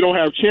because they don't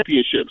have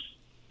championships.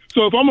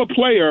 So if I'm a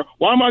player,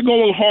 why am I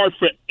going hard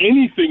for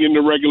anything in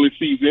the regular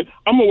season?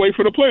 I'm going to wait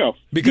for the playoffs.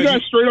 Because you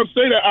guys straight up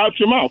say that out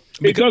your mouth.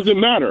 It doesn't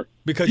matter.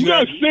 Because you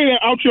guys say that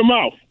out your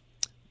mouth.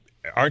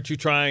 Aren't you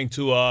trying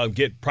to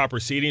get proper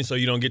seeding so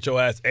you don't get your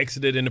ass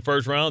exited in the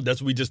first round?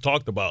 That's what we just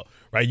talked about,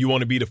 right? You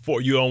want to be the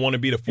fourth. You don't want to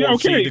be the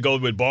fourth seed to go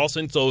with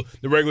Boston. So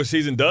the regular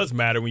season does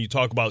matter when you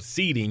talk about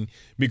seeding,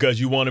 because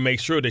you want to make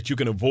sure that you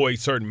can avoid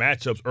certain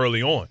matchups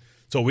early on.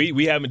 So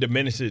we haven't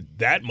diminished it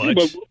that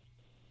much.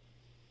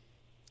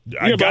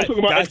 I'm talking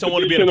about guys don't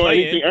want to be in the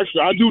play-in. Anything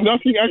extra. I do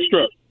nothing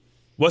extra.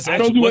 I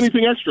don't do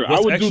anything extra. I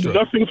would do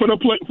nothing for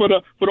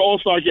the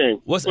All-Star game.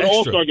 What's for the extra?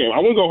 All-Star game? I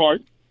wouldn't go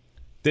hard.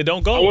 They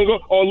don't go. I want to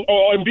go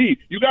or Embiid.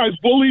 You guys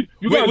bullied.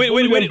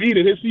 Bullied Embiid,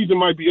 and his season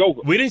might be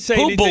over. We didn't say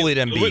Who anything, bullied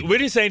Embiid? We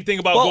didn't say anything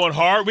about going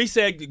hard. We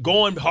said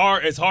going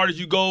hard as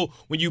you go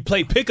when you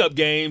play pickup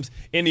games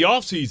in the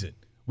offseason.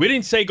 We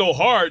didn't say go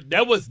hard.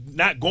 That was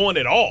not going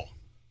at all.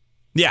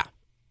 Yeah.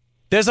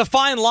 There's a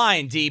fine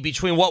line, D,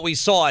 between what we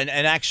saw and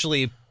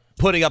actually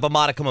putting up a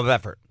modicum of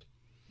effort.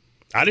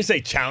 I didn't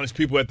say challenge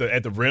people at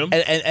the rim.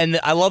 And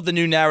I love the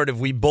new narrative.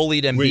 We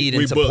bullied Embiid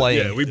into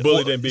playing. Yeah, we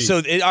bullied Embiid.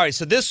 So, all right,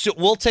 so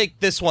we'll take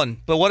this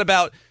one. But what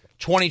about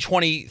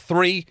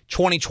 2023,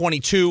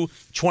 2022,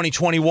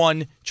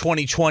 2021,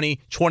 2020,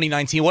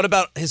 2019? What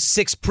about his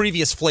 6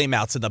 previous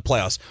flameouts in the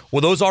playoffs? Were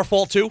those our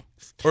fault too?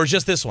 Or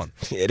just this one?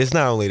 It's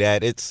not only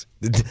that. It's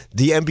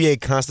the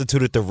NBA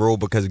constituted the rule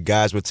because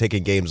guys were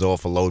taking games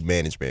off for load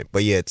management.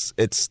 But yeah,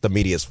 it's the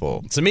media's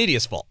fault. It's the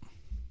media's fault.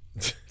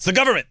 It's the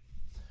government.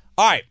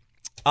 All right.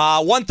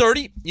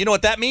 1:30. You know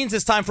what that means?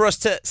 It's time for us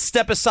to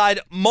step aside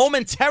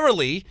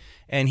momentarily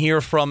and hear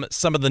from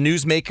some of the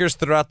newsmakers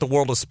throughout the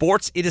world of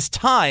sports. It is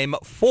time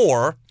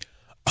for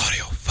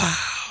Audio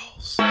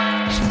Files.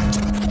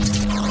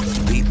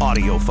 The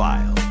Audio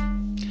File.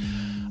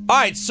 All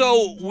right,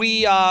 so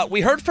we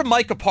heard from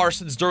Micah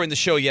Parsons during the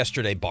show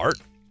yesterday, Bart,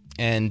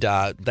 and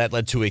that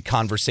led to a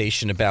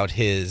conversation about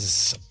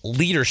his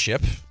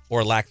leadership,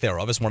 or lack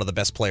thereof, as one of the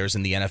best players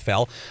in the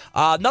NFL.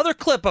 Another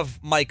clip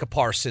of Micah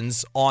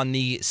Parsons on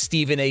the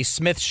Stephen A.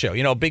 Smith show.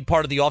 You know, a big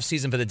part of the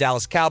offseason for the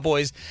Dallas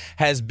Cowboys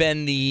has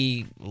been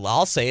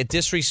I'll say it,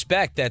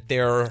 disrespect that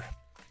their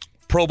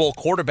Pro Bowl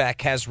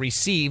quarterback has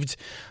received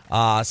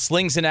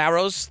slings and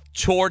arrows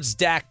towards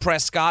Dak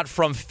Prescott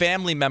from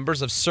family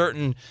members of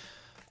certain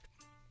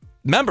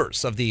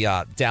members of the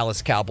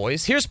Dallas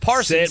Cowboys. Here's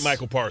Parsons. Said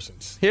Michael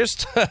Parsons.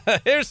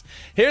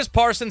 Here's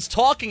Parsons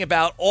talking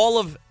about all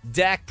of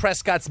Dak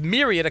Prescott's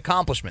myriad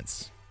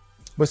accomplishments.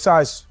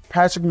 Besides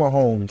Patrick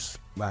Mahomes,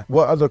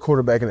 what other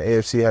quarterback in the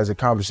AFC has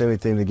accomplished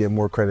anything to get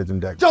more credit than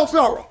Dak? Joe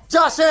Burrow,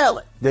 Josh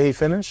Allen. Did he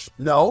finish?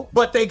 No,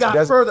 but they got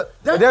further.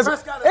 It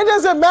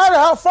doesn't matter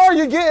how far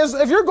you get.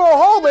 If you're going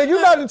home and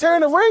you're not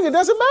tearing the ring, it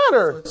doesn't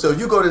matter. So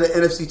you go to the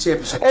NFC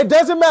Championship. It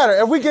doesn't matter.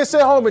 If we get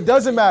sent home, it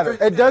doesn't matter.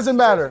 It doesn't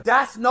matter.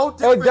 That's no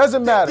different. It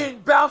doesn't matter. Getting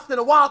bounced in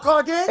a wild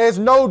card game? It's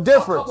no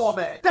difference. Oh, come on,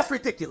 man. That's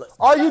ridiculous.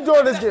 All you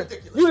doing is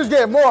you just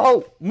get more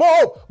hope. More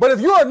hope. But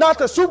if you are not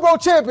the Super Bowl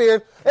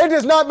champion, it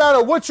does not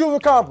matter what you've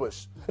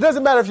accomplished. It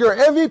doesn't matter if you're an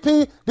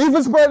MVP,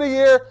 Defensive Player of the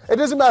Year. It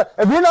doesn't matter.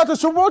 If you're not the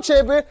Super Bowl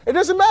champion, it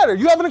doesn't matter.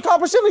 You haven't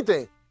accomplished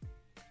anything.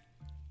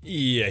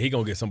 Yeah, he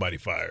gonna get somebody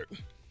fired.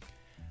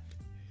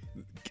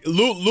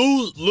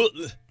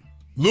 Losing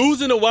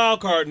a wild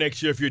card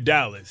next year if you're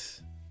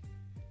Dallas,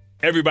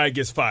 everybody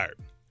gets fired.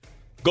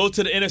 Go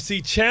to the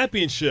NFC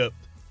Championship,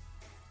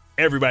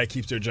 everybody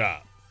keeps their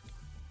job.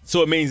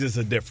 So it means it's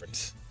a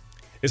difference.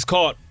 It's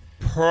called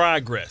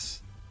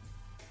progress.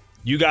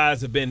 You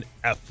guys have been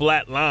a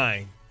flat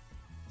line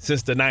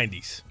since the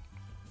 90s.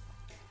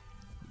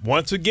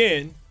 Once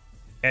again,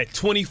 at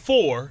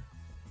 24,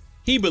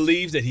 he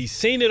believes that he's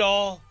seen it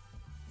all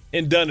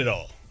and done it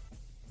all.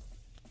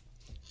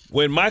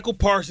 When Michael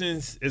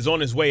Parsons is on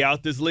his way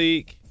out this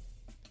league,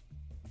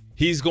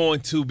 he's going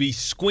to be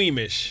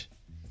squeamish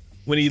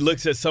when he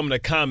looks at some of the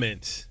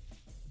comments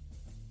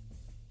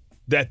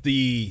that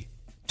the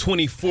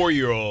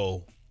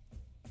 24-year-old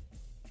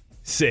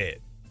said.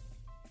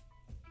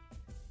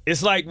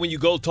 It's like when you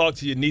go talk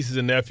to your nieces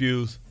and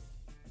nephews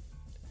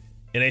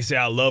and they say,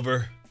 I love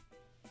her.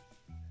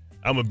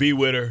 I'm going to be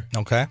with her.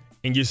 Okay.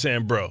 And you're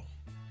saying, bro,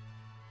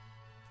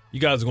 you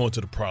guys are going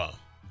to the prom.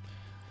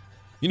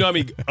 You know how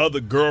many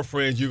other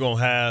girlfriends you're going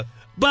to have?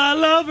 But I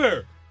love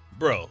her.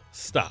 Bro,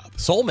 stop.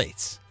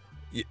 Soulmates.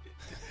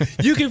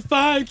 You can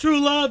find true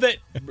love at,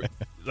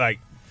 like,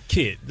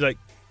 kid. Like,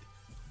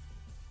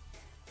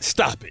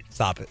 stop it.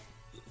 Stop it.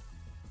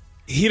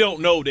 He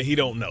don't know that he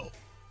don't know.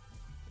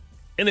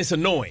 And it's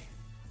annoying.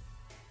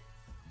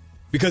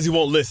 Because he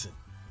won't listen.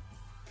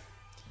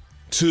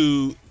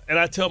 And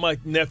I tell my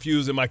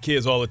nephews and my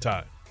kids all the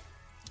time,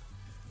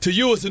 to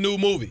you it's a new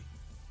movie.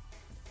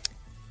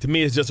 To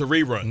me it's just a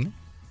rerun. Mm-hmm.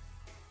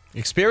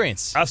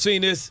 Experience. I've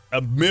seen this a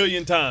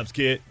million times,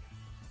 kid.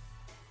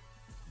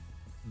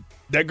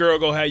 That girl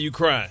gonna have you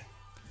crying.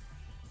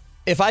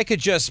 If I could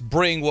just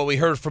bring what we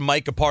heard from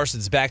Micah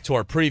Parsons back to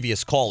our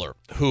previous caller,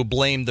 who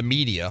blamed the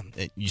media,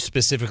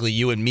 specifically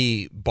you and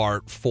me,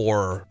 Bart,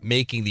 for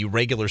making the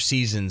regular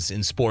seasons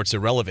in sports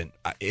irrelevant.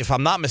 If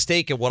I'm not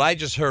mistaken, what I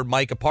just heard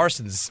Micah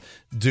Parsons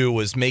do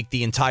was make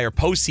the entire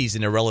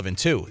postseason irrelevant,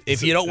 too.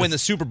 If you don't win the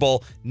Super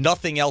Bowl,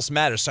 nothing else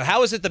matters. So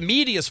how is it the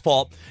media's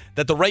fault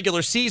that the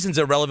regular season's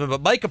irrelevant,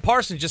 but Micah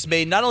Parsons just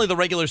made not only the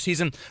regular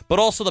season, but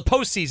also the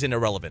postseason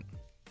irrelevant?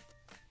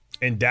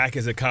 And Dak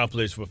has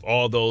accomplished what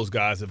all those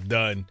guys have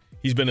done.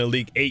 He's been in the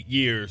league 8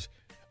 years.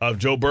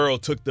 Joe Burrow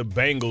took the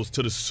Bengals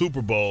to the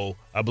Super Bowl,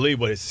 I believe,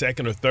 his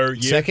second or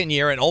third year? Second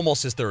year and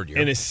almost his third year.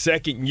 In his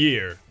second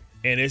year.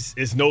 And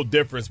it's no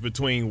difference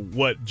between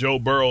what Joe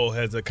Burrow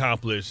has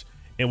accomplished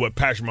and what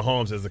Patrick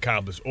Mahomes has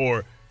accomplished.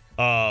 Or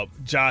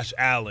Josh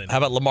Allen. How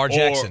about Lamar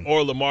Jackson?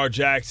 Or Lamar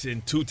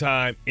Jackson,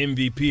 two-time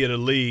MVP of the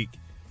league.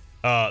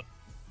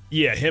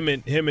 Yeah, him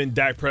and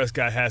Dak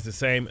Prescott has the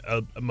same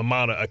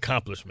amount of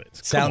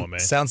accomplishments. Come on, man.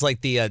 Sounds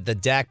like the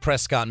Dak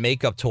Prescott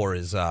makeup tour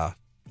is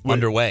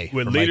underway.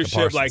 With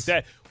leadership like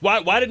that.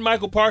 Why did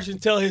Michael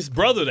Parsons tell his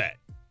brother that?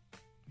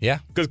 Yeah.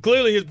 Because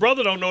clearly his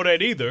brother don't know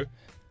that either.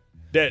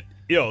 That,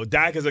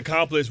 Dak has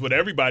accomplished what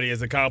everybody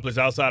has accomplished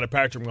outside of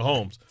Patrick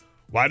Mahomes.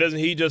 Why doesn't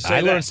he just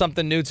say that? I learned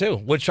something new, too,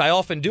 which I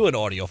often do in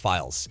audio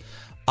files.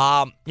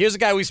 Here's a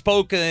guy we've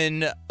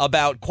spoken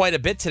about quite a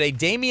bit today,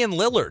 Damian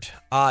Lillard.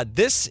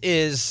 This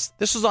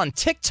was on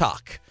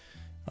TikTok.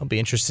 I'll be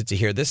interested to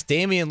hear this.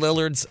 Damian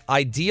Lillard's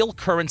ideal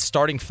current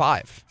starting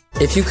five.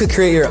 If you could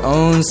create your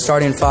own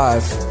starting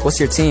five, what's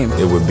your team?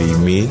 It would be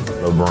me,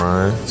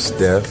 LeBron,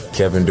 Steph,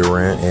 Kevin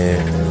Durant,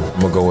 and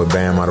I'm going to go with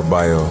Bam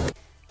Adebayo.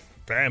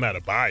 Bam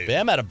Adebayo.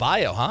 Bam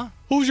Adebayo, huh?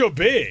 Who's your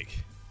big?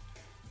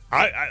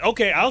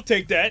 Okay, I'll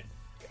take that.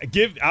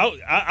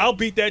 I'll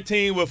beat that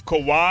team with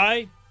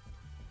Kawhi,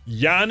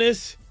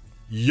 Giannis,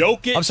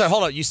 Jokic. I'm sorry,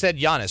 hold on. You said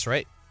Giannis,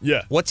 right?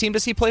 Yeah. What team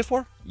does he play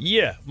for?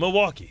 Yeah,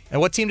 Milwaukee. And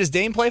what team does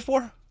Dame play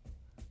for?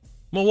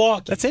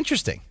 Milwaukee. That's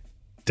interesting.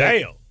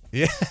 Damn.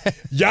 Yeah.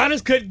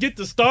 Giannis couldn't get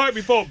the start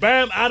before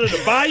Bam out of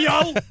the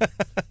bio?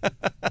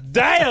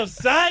 Damn,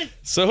 son.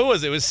 So who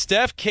was it? It was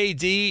Steph,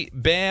 KD,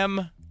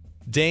 Bam,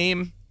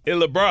 Dame.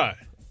 And LeBron.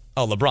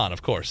 Oh, LeBron,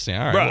 of course.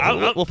 Yeah, all right.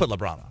 Bro, we'll put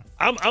LeBron on.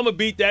 I'm going to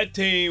beat that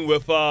team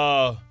with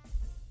I'm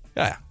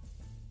going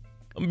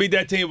to beat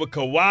that team with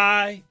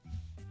Kawhi,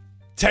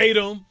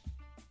 Tatum.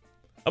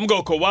 I'm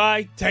going to go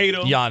Kawhi,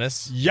 Tatum.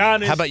 Giannis.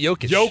 How about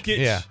Jokic? Jokic.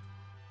 Yeah.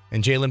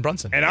 And Jalen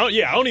Brunson. And I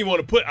don't even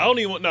want to I ain't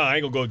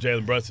going to go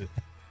Jalen Brunson.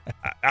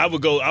 I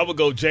would go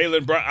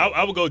Jalen Brown.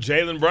 I would go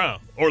Jalen Brown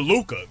or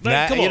Luka.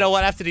 You know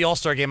what? After the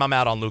All-Star game, I'm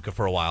out on Luka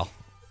for a while.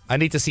 I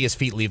need to see his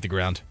feet leave the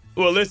ground.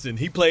 Well, listen,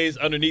 he plays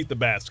underneath the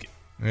basket.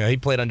 Yeah, he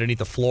played underneath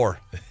the floor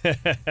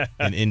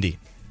in Indy.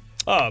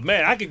 Oh,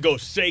 man, I could go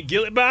Shea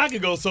Gillis, but I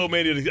could go so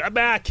many of these.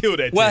 I kill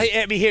that team. Well,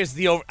 I mean, here's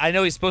the I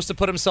know he's supposed to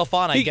put himself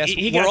on. I guess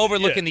we're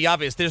overlooking the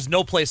obvious. There's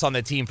no place on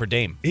that team for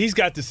Dame. He's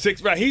got the 2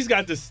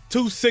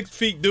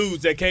 6-feet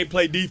dudes that can't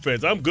play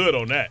defense. I'm good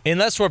on that.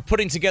 Unless we're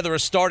putting together a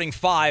starting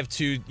five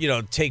to,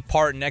 take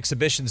part in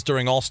exhibitions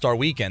during All-Star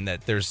Weekend,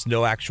 that there's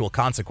no actual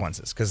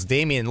consequences, because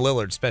Damian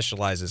Lillard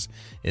specializes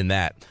in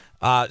that.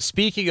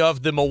 Speaking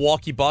of the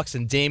Milwaukee Bucks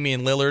and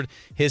Damian Lillard,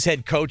 his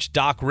head coach,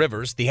 Doc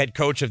Rivers, the head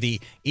coach of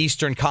the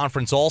Eastern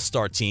Conference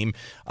All-Star team,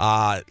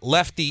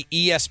 left the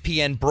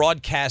ESPN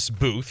broadcast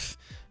booth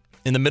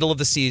in the middle of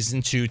the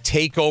season to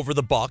take over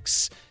the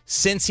Bucks.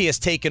 Since he has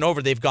taken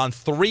over, they've gone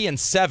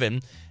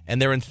 3-7,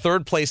 and they're in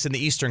third place in the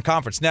Eastern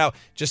Conference. Now,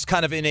 just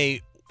kind of in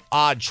a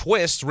odd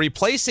twist,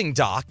 replacing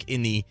Doc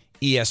in the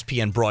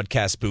ESPN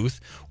broadcast booth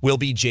will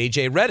be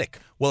J.J. Redick.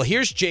 Well,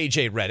 here's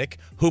J.J. Redick,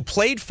 who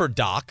played for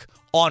Doc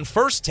on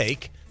First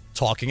Take,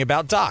 talking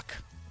about Doc.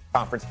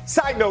 Conference.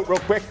 Side note, real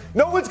quick.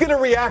 No one's going to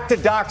react to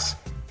Doc's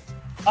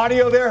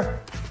audio there.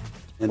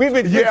 We've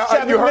been here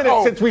 7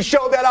 minutes since we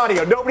showed that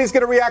audio. Nobody's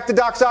going to react to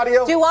Doc's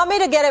audio? Do you want me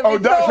to get it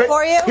repeated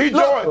for you? You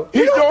don't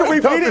have to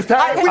repeat it.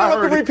 We don't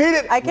have to repeat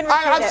it. I can repeat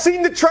it. I've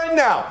seen the trend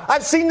now.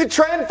 I've seen the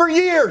trend for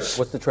years.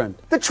 What's the trend?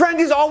 The trend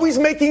is always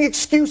making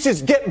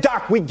excuses.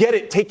 Doc, we get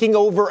it. Taking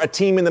over a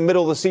team in the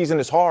middle of the season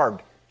is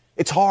hard.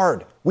 It's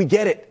hard. We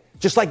get it.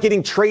 Just like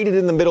getting traded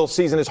in the middle of the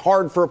season is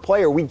hard for a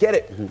player. We get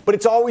it. But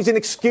it's always an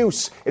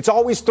excuse. It's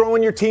always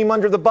throwing your team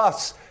under the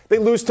bus. They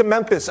lose to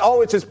Memphis.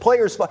 Oh, it's his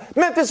players' fault.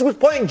 Memphis was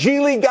playing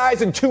G League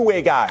guys and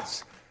two-way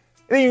guys.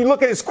 And then you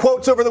look at his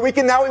quotes over the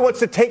weekend. Now he wants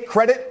to take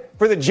credit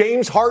for the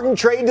James Harden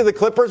trade to the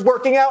Clippers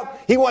working out.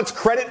 He wants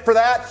credit for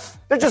that.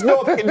 There's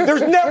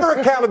never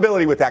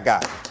accountability with that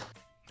guy.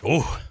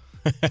 Ooh.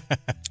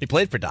 He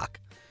played for Doc.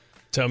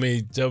 Tell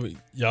me,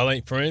 y'all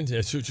ain't friends?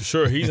 Yeah,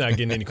 sure, he's not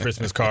getting any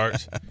Christmas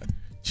cards.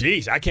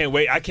 Jeez, I can't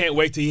wait. I can't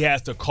wait till he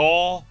has to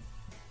call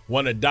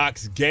one of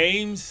Doc's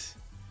games,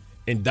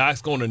 and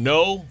Doc's going to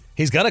know.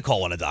 He's going to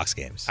call one of Doc's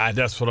games.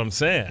 That's what I'm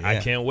saying. Yeah. I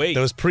can't wait.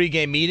 Those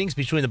pregame meetings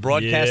between the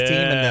broadcast team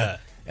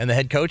and the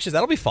head coaches,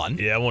 that'll be fun.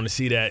 Yeah, I want to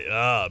see that.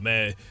 Oh,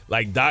 man.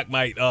 Like, Doc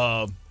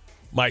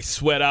might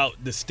sweat out.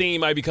 The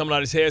steam might be coming out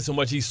his head so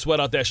much he sweat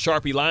out that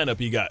Sharpie lineup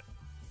he got.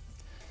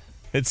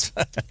 It's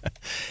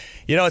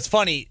it's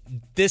funny.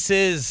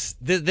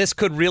 This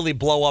could really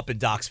blow up in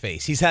Doc's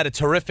face. He's had a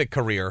terrific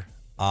career.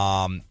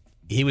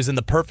 He was in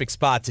the perfect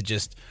spot to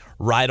just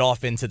ride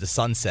off into the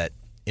sunset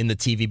in the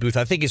TV booth.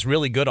 I think he's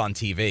really good on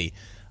TV.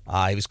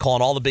 He was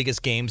calling all the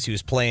biggest games. He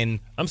was playing.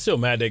 I'm still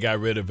mad they got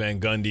rid of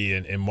Van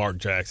Gundy and Mark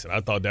Jackson.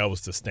 I thought that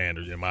was the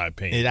standard, in my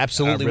opinion. It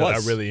absolutely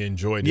was. I really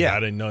enjoyed it. Yeah. I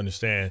didn't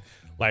understand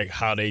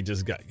how they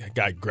just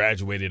got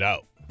graduated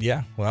out.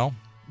 Yeah, well,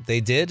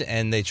 they did,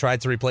 and they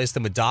tried to replace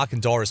them with Doc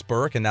and Doris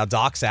Burke, and now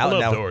Doc's out. I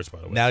love Doris, by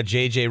the way. Now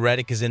J.J.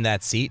 Redick is in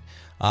that seat.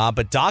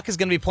 But Doc is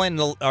going to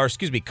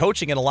be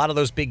coaching in a lot of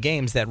those big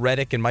games that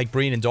Redick and Mike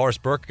Breen and Doris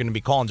Burke are going to be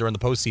calling during the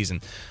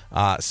postseason.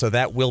 So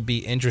that will be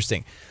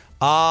interesting.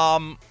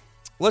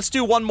 Let's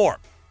do one more.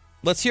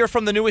 Let's hear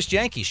from the newest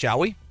Yankee, shall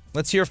we?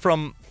 Let's hear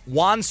from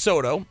Juan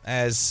Soto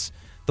as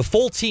the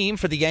full team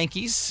for the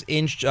Yankees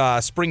in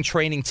spring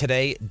training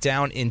today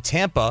down in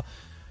Tampa.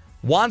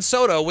 Juan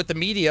Soto with the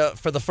media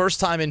for the first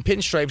time in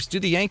pinstripes. Do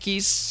the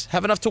Yankees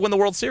have enough to win the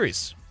World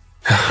Series?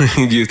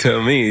 You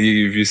tell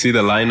me. If you see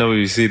the lineup,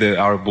 you see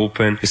our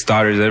bullpen,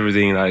 starters,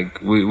 everything. Like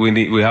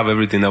we have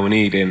everything that we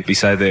need. And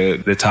besides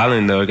the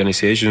talent, the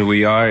organization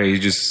we are,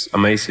 it's just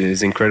amazing.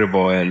 It's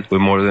incredible, and we're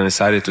more than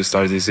excited to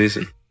start this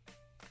season.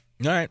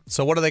 All right.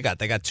 So what do they got?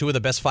 They got two of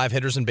the best 5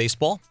 hitters in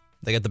baseball.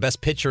 They got the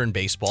best pitcher in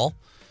baseball.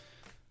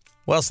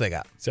 What else they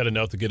got? Is that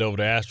enough to get over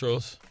the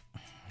Astros?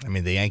 I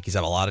mean, the Yankees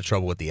have a lot of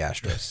trouble with the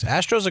Astros.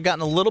 Astros have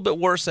gotten a little bit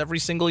worse every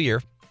single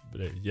year.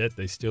 But yet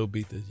they still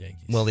beat the Yankees.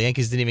 Well, the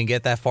Yankees didn't even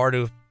get that far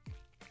to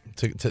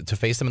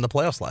face them in the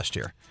playoffs last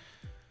year.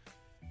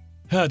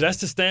 That's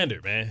the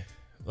standard, man.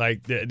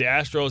 Like, the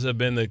Astros have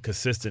been the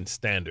consistent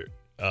standard.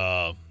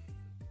 They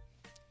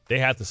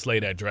have to slay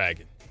that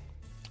dragon.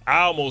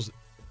 I almost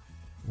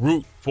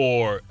root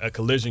for a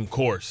collision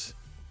course.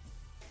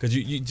 Because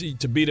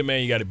to beat a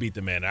man, you got to beat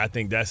the man. I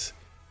think that's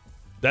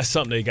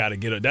something they got to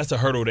get over. That's a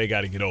hurdle they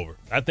got to get over.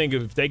 I think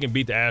if they can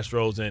beat the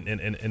Astros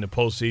in the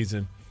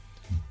postseason,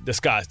 the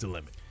sky's the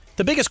limit.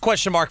 The biggest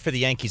question mark for the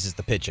Yankees is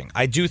the pitching.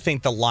 I do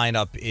think the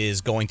lineup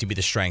is going to be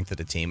the strength of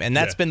the team, and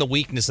that's been the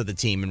weakness of the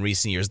team in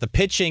recent years. The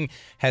pitching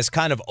has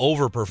kind of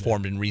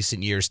overperformed in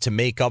recent years to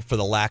make up for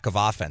the lack of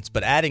offense,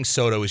 but adding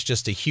Soto is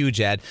just a huge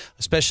add,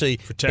 especially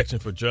protection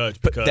for Judge,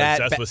 because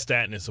that's what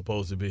Stanton is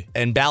supposed to be.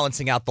 And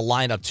balancing out the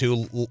lineup,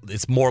 too.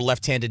 It's more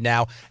left-handed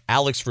now.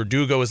 Alex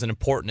Verdugo is an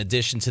important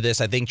addition to this.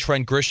 I think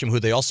Trent Grisham, who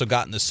they also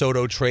got in the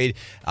Soto trade,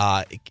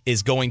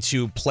 is going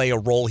to play a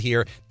role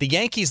here. The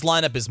Yankees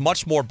lineup is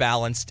much more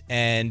balanced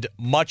and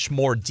much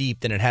more deep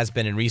than it has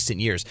been in recent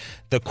years.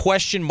 The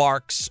question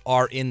marks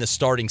are in the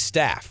starting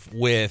staff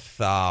with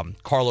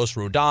Carlos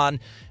Rodon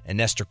and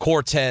Nestor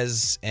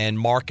Cortez and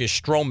Marcus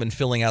Stroman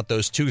filling out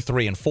those 2,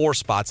 3, and 4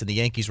 spots in the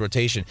Yankees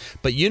rotation.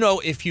 But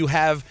if you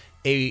have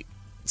a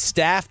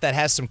staff that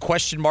has some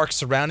question marks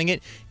surrounding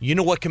it, you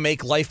know what can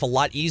make life a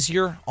lot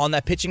easier on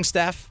that pitching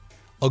staff?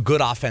 A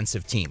good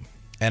offensive team.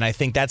 And I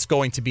think that's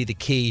going to be the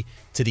key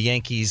to the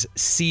Yankees'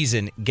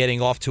 season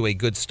getting off to a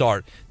good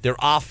start. Their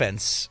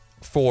offense,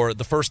 for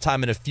the first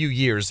time in a few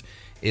years,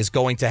 is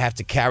going to have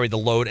to carry the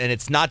load, and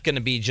it's not going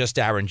to be just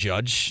Aaron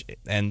Judge,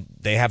 and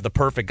they have the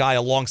perfect guy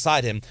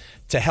alongside him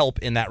to help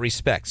in that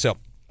respect. So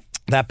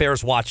that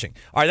bears watching.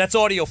 All right, that's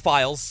Audio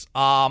Files.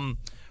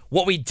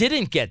 What we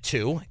didn't get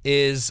to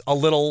is a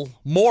little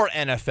more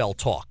NFL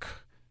talk.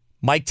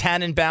 Mike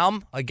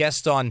Tannenbaum, a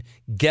guest on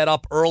Get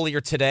Up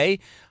earlier today,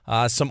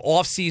 some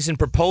offseason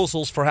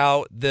proposals for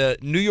how the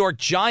New York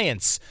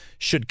Giants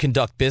should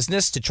conduct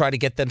business to try to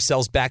get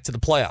themselves back to the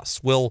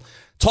playoffs. We'll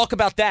talk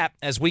about that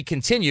as we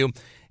continue.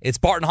 It's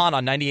Bart and Hahn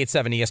on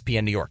 98.7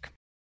 ESPN New York.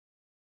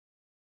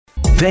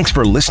 Thanks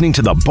for listening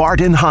to the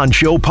Bart and Hahn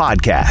Show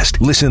podcast.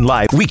 Listen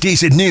live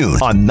weekdays at noon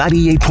on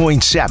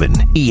 98.7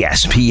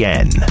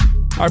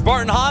 ESPN. All right,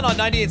 Bart and Hahn on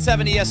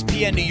 98.7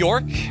 ESPN New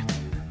York.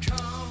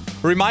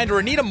 Reminder,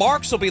 Anita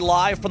Marks will be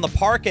live from the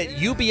park at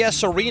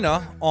UBS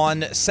Arena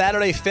on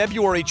Saturday,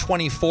 February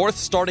 24th,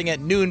 starting at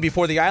noon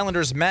before the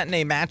Islanders'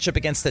 matinee matchup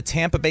against the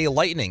Tampa Bay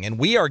Lightning. And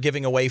we are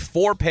giving away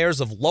 4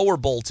 pairs of lower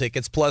bowl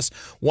tickets plus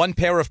 1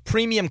 pair of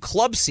premium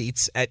club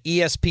seats at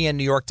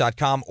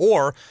ESPNNewYork.com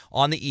or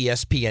on the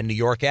ESPN New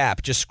York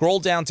app. Just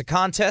scroll down to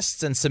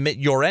contests and submit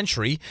your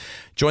entry.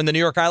 Join the New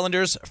York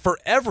Islanders for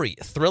every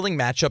thrilling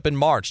matchup in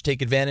March.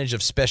 Take advantage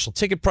of special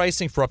ticket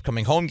pricing for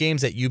upcoming home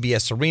games at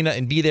UBS Arena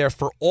and be there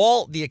for all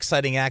the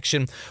exciting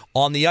action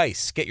on the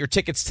ice. Get your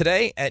tickets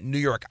today at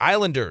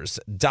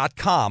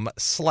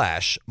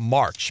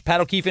NewYorkIslanders.com/March.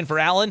 Pat O'Keefe in for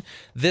Alan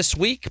this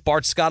week.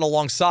 Bart Scott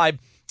alongside.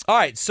 All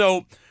right,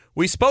 so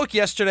we spoke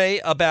yesterday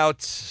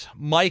about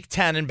Mike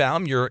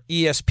Tannenbaum, your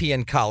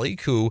ESPN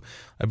colleague, who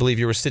I believe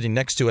you were sitting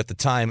next to at the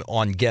time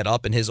on Get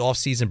Up, and his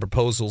offseason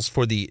proposals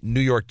for the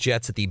New York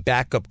Jets at the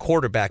backup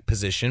quarterback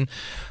position.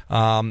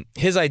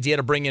 His idea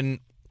to bring in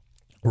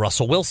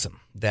Russell Wilson,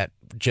 that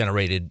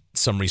generated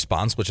some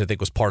response, which I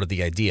think was part of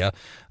the idea.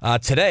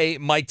 Today,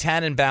 Mike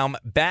Tannenbaum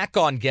back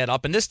on Get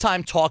Up, and this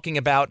time talking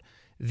about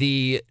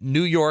the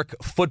New York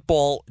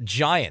Football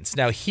Giants.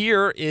 Now,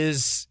 here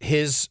is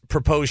his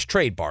proposed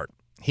trade, Bart.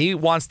 He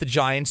wants the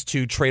Giants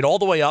to trade all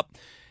the way up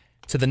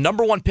to the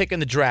number 1 pick in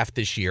the draft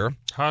this year.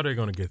 How are they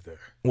going to get there?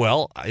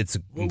 Well,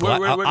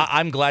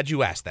 I'm glad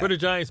you asked that. What are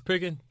the Giants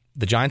picking?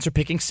 The Giants are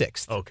picking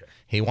 6th. Okay.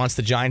 He wants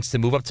the Giants to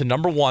move up to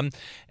number 1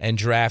 and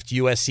draft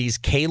USC's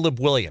Caleb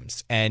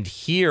Williams. And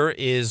here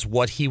is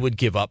what he would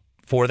give up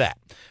for that.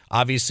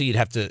 Obviously, you'd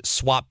have to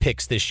swap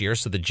picks this year,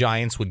 so the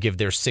Giants would give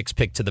their 6th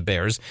pick to the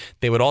Bears.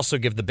 They would also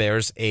give the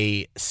Bears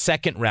a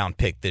 2nd-round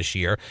pick this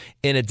year.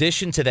 In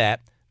addition to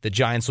that, the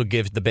Giants will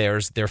give the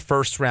Bears their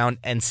 1st-round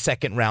and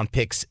 2nd-round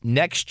picks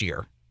next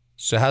year.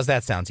 So how's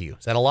that sound to you?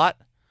 Is that a lot?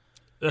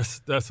 That's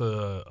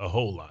a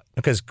whole lot.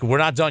 Because we're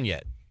not done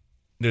yet.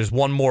 There's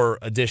one more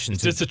addition.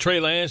 Is this a Trey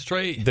Lance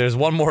trade? There's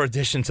one more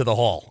addition to the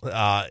haul.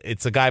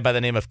 It's a guy by the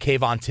name of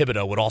Kayvon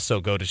Thibodeau would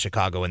also go to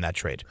Chicago in that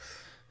trade.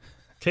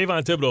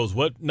 Kayvon Thibodeau's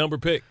what number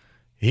pick?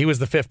 He was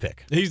the 5th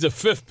pick. He's the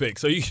 5th pick.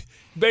 So you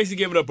basically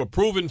giving up a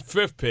proven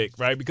 5th pick,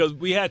 right? Because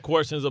we had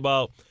questions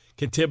about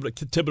can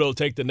Thibodeau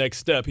take the next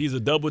step. He's a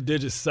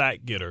double-digit sack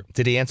getter.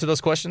 Did he answer those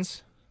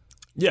questions?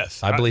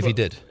 Yes. I believe he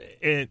did.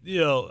 And,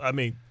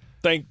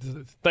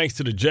 thanks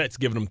to the Jets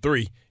giving him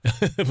 3.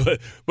 but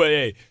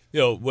hey,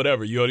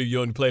 whatever. You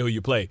only play who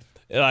you play.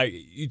 Like,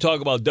 you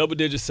talk about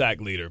double-digit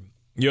sack leader.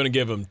 You're going to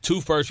give him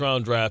 2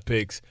 first-round draft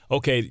picks.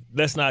 Okay,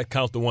 let's not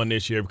count the 1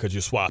 this year because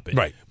you're swapping.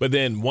 Right. But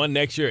then 1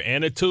 next year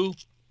and a 2,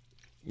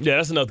 yeah,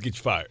 that's enough to get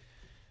you fired.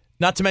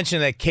 Not to mention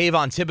that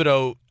Kayvon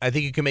Thibodeau, I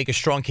think you can make a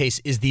strong case,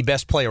 is the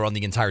best player on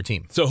the entire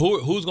team. So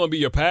who's going to be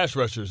your pass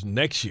rushers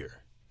next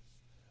year?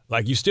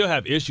 Like, you still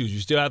have issues. You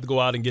still have to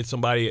go out and get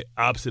somebody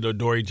opposite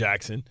Adoree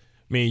Jackson.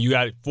 I mean, you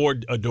got for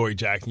Adoree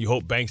Jackson. You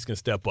hope Banks can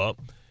step up.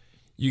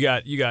 You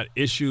got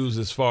issues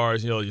as far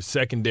as, your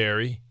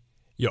secondary,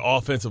 your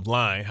offensive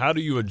line. How do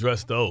you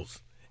address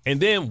those?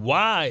 And then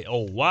why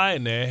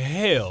in the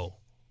hell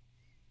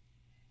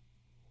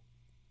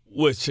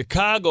would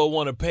Chicago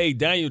want to pay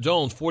Daniel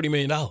Jones $40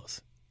 million?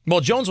 Well,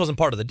 Jones wasn't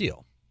part of the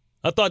deal.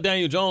 I thought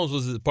Daniel Jones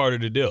was part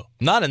of the deal.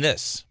 Not in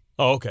this.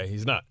 Oh, okay.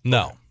 He's not.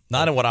 No, okay.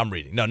 Not in what I'm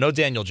reading. No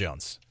Daniel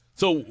Jones.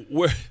 So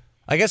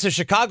I guess if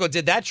Chicago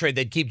did that trade,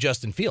 they'd keep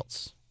Justin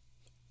Fields.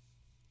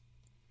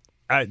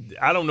 I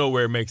don't know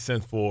where it makes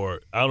sense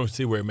for. I don't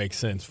see where it makes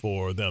sense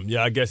for them.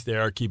 Yeah, I guess they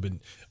are keeping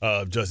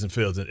Justin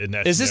Fields in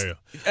that scenario.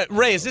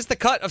 Ray, is this the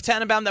cut of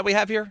Tannenbaum that we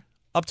have here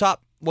up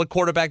top? What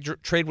quarterback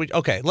trade would?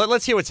 Okay,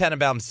 let's hear what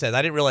Tannenbaum said.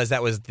 I didn't realize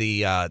that was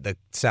the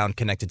sound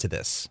connected to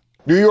this.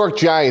 New York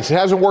Giants. It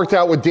hasn't worked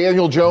out with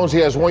Daniel Jones. He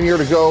has 1 year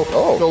to go.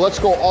 So let's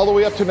go all the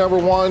way up to number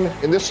 1.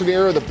 In this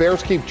scenario, the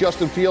Bears keep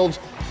Justin Fields,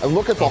 and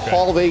look at the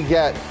haul they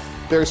get.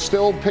 They're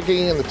still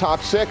picking in the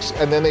top 6,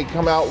 and then they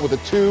come out with a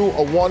 2,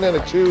 a 1, and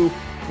a 2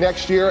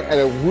 next year, and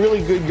a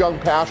really good young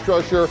pass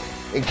rusher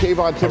in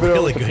Kayvon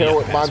Thibodeau to pair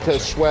with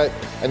Montez Sweat.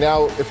 And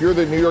now, if you're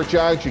the New York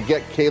Giants, you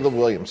get Caleb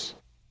Williams.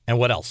 And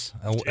what else?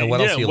 And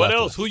what else? What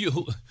else? Who you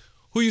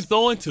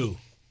throwing to?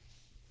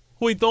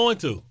 Who are you throwing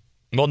to?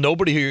 Well,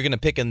 nobody who you're going to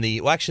pick in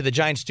the. Well, actually, the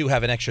Giants do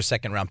have an extra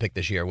 2nd-round pick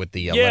this year with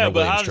the Leonard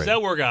Williams how does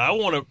that work out? I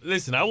want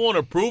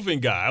a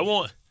proven guy. I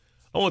want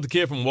the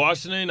kid from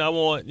Washington. I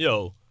want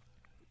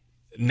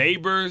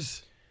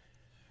neighbors.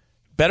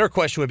 Better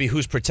question would be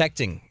who's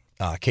protecting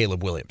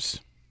Caleb Williams.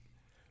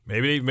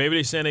 Maybe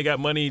they saying they got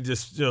money,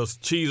 just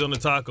cheese on the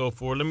taco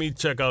for. Let me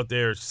check out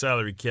their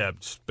salary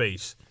cap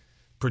space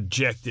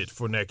projected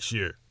for next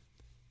year.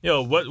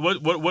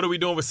 What are we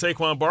doing with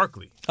Saquon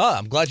Barkley? Oh,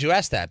 I'm glad you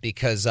asked that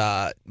because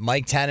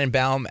Mike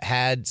Tannenbaum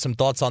had some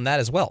thoughts on that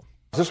as well.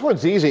 This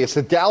one's easy. It's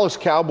the Dallas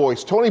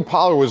Cowboys. Tony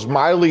Pollard was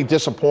mildly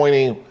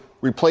disappointing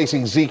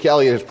replacing Zeke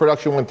Elliott. His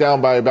production went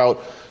down by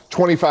about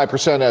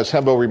 25%, as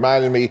Hembo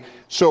reminded me.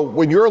 So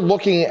when you're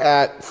looking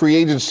at free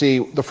agency,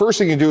 the first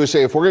thing you do is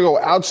say, if we're going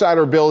to go outside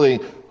our building,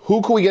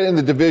 who can we get in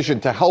the division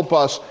to help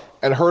us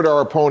and hurt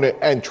our opponent?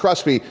 And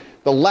trust me,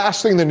 The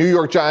last thing the New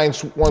York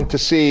Giants want to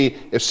see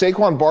if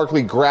Saquon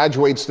Barkley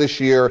graduates this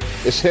year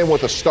is him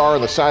with a star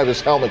on the side of his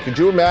helmet. Could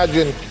you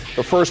imagine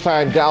the first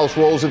time Dallas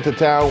rolls into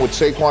town with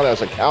Saquon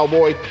as a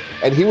Cowboy?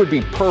 And he would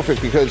be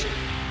perfect because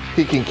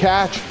he can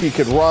catch, he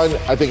can run.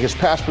 I think his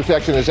pass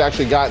protection has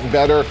actually gotten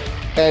better.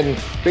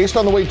 And based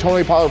on the way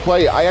Tony Pollard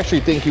play, I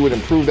actually think he would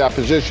improve that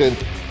position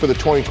for the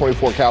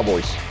 2024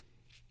 Cowboys.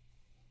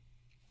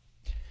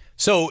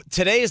 So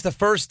today is the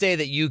first day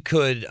that you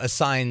could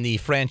assign the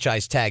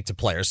franchise tag to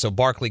players. So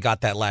Barkley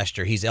got that last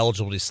year. He's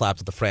eligible to be slapped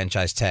with the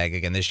franchise tag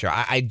again this year.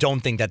 I don't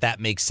think that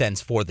makes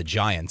sense for the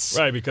Giants.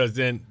 Right, because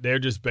then they're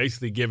just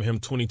basically giving him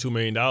 $22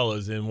 million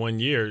in 1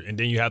 year, and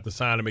then you have to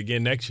sign him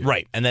again next year.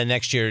 Right, and then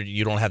next year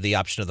you don't have the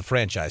option of the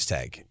franchise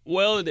tag.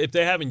 Well, if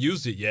they haven't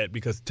used it yet,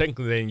 because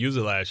technically they didn't use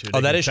it last year.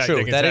 That is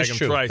true. That is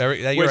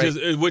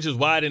true. Which is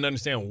why I didn't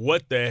understand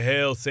what the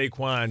hell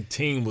Saquon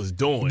team was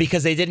doing.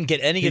 Because they didn't get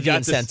any of the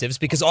incentives,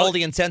 because all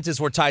the incentives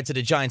were tied to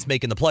the Giants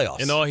making the playoffs.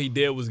 And all he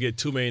did was get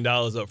 $2 million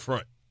up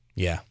front.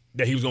 Yeah.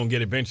 That he was going to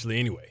get eventually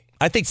anyway.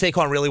 I think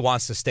Saquon really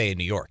wants to stay in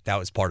New York. That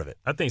was part of it.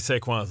 I think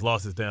Saquon's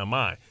lost his damn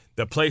mind.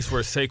 The place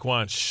where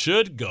Saquon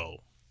should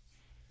go,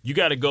 you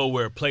got to go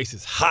where a place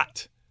is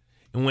hot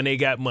and when they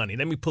got money.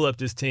 Let me pull up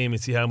this team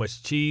and see how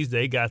much cheese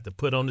they got to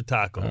put on the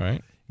taco. All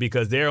right.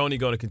 Because they're only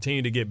going to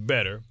continue to get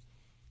better.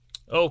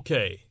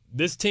 Okay.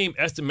 This team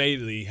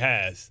estimatedly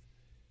has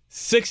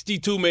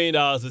 $62 million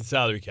in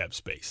salary cap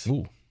space.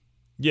 Ooh.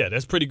 Yeah,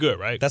 that's pretty good,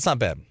 right? That's not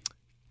bad.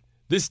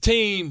 This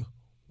team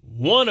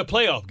won a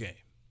playoff game.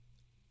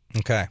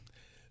 Okay.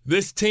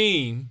 This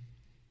team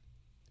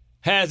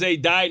has a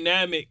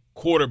dynamic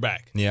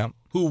quarterback. Yeah.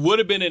 Who would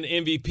have been an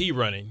MVP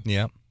running.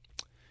 Yeah.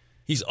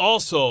 He's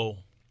also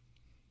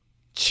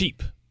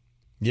cheap.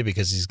 Yeah,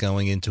 because he's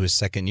going into his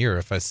second year,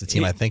 if that's the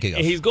team I'm thinking of.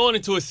 And he's going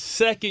into his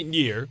second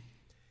year.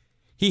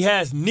 He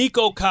has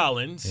Nico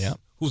Collins,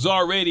 who's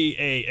already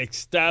a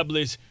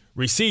established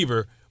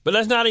receiver. But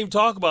let's not even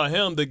talk about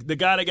him. The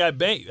guy that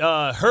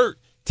got hurt,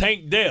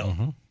 Tank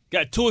Dell,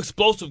 got two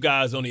explosive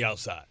guys on the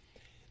outside.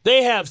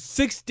 They have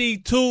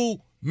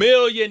 $62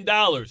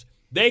 million.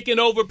 They can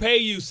overpay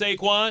you,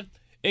 Saquon.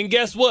 And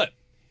guess what?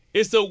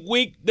 It's a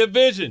weak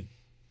division.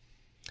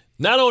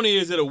 Not only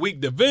is it a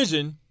weak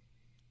division,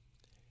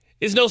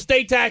 it's no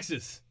state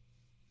taxes.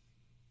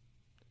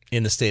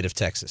 In the state of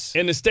Texas.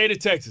 In the state of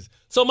Texas.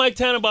 So Mike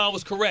Tannenbaum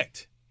was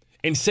correct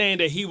in saying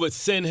that he would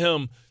send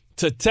him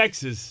to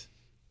Texas.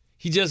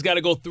 He just got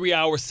to go 3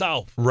 hours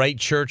south. Right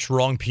church,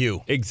 wrong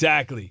pew.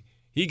 Exactly.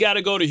 He got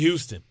to go to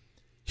Houston.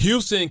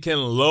 Houston can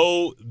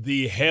load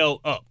the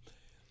hell up.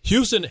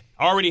 Houston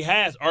already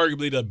has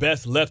arguably the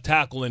best left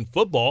tackle in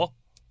football.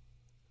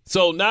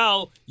 So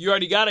now you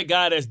already got a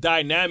guy that's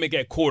dynamic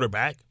at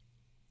quarterback.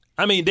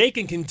 I mean, they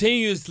can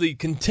continue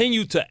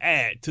to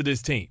add to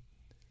this team.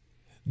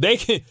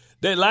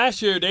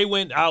 Last year they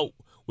went out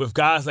with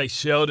guys like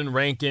Sheldon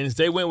Rankins.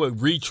 They went with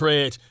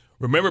retreads.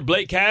 Remember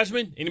Blake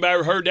Cashman? Anybody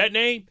ever heard that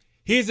name?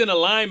 He's in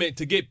alignment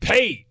to get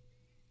paid.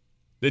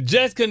 The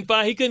Jets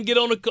he couldn't get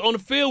on the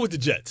field with the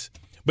Jets.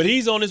 But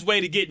he's on his way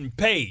to getting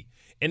paid.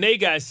 And they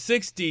got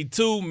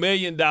 $62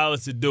 million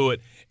to do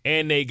it.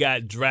 And they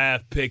got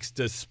draft picks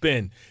to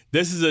spend.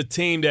 This is a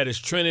team that is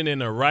trending in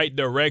the right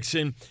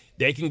direction.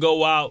 They can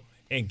go out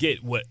and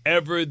get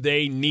whatever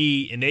they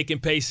need. And they can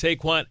pay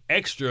Saquon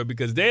extra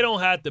because they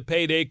don't have to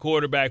pay their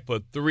quarterback for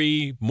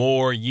 3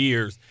 more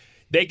years.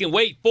 They can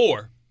wait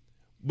 4.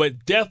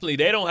 But definitely,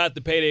 they don't have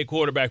to pay their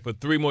quarterback for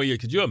 3 more years.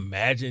 Could you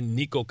imagine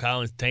Nico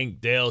Collins,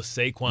 Tank Dell,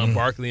 Saquon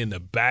Barkley in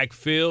the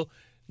backfield?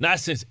 Not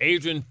since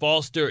Adrian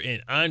Foster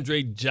and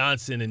Andre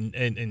Johnson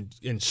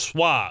and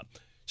Schwab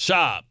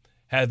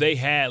have they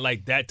had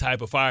like that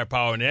type of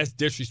firepower. And that's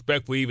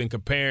disrespectful even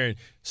comparing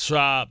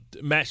Matt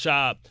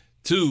Schaub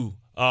to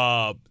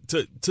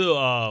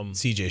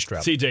C.J.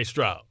 Stroud. C.J.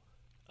 Stroud.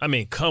 I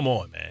mean, come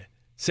on, man.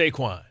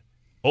 Saquon,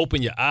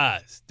 open your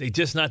eyes. They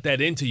just not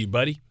that into you,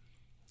 buddy.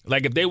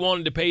 Like, if they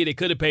wanted to pay you, they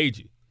could have paid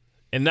you.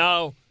 And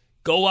now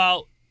go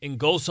out and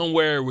go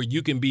somewhere where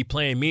you can be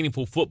playing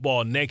meaningful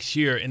football next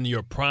year in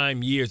your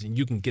prime years and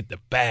you can get the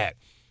bag.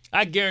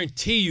 I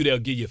guarantee you they'll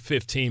give you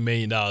 $15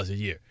 million a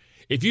year.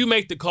 If you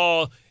make the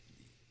call,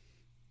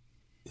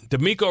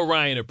 DeMeco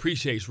Ryan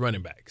appreciates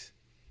running backs.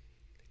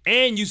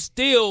 And you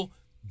still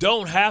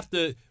don't have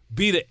to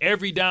be the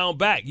every down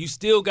back. You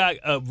still got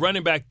a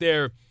running back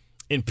there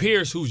in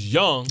Pierce who's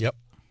young. Yep.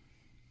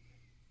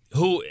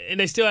 And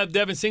they still have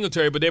Devin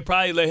Singletary, but they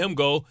probably let him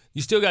go.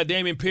 You still got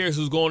Dameon Pierce,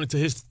 who's going into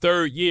his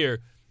 3rd year,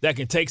 that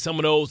can take some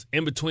of those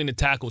in between the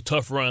tackle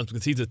tough runs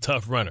because he's a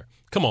tough runner.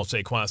 Come on,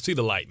 Saquon, see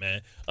the light,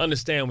 man.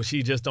 Understand when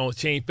she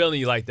ain't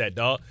feeling you like that,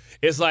 dog.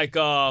 It's like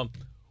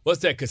what's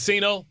that,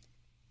 Casino?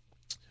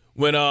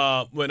 When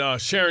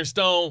Sharon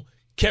Stone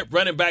kept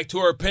running back to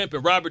her pimp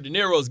and Robert De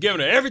Niro was giving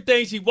her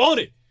everything she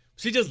wanted.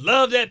 She just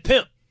loved that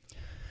pimp.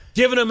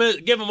 Give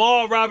him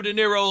all Robert De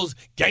Niro's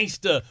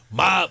gangster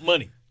mob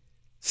money.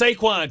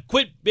 Saquon,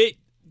 quit,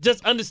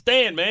 just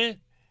understand, man.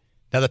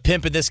 Now, the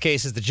pimp in this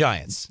case is the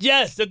Giants.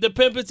 Yes, the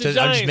pimp is the Giants,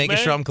 I'm just making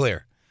man. sure I'm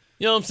clear.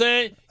 You know what I'm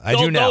saying? I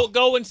do now.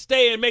 Go and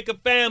stay and make a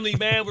family,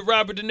 man, with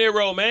Robert De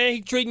Niro, man.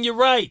 He treating you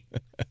right.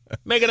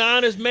 Making an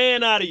honest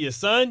man out of you,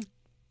 son.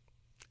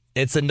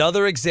 It's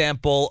another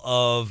example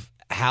of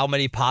how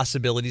many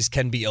possibilities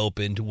can be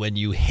opened when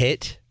you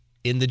hit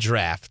in the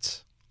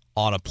draft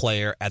on a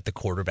player at the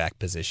quarterback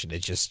position.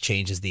 It just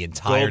changes the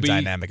entire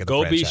dynamic of the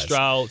franchise. Go be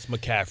Stroud's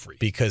McCaffrey.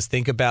 Because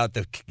think about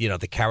the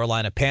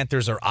Carolina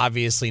Panthers are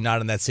obviously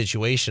not in that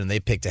situation. They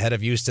picked ahead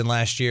of Houston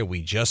last year.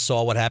 We just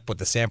saw what happened with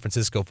the San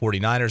Francisco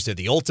 49ers. They're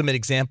the ultimate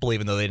example,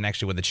 even though they didn't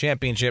actually win the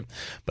championship.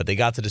 But they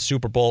got to the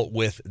Super Bowl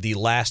with the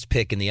last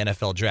pick in the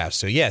NFL draft.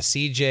 So, yeah,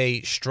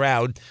 C.J.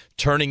 Stroud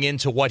turning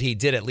into what he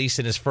did, at least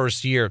in his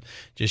first year,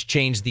 just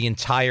changed the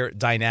entire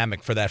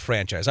dynamic for that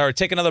franchise. All right,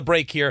 take another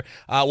break here.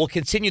 We'll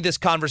continue this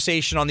conversation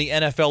on the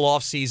NFL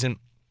offseason.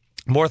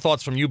 More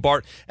thoughts from you,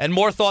 Bart, and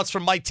more thoughts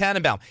from Mike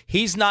Tannenbaum.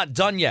 He's not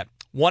done yet.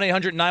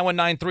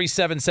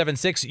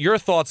 1-800-919-3776. Your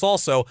thoughts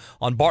also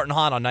on Bart and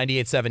Hahn on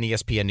 98.7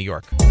 ESPN New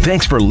York.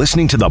 Thanks for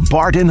listening to the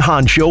Bart and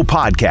Hahn Show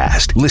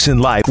podcast. Listen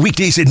live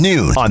weekdays at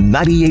noon on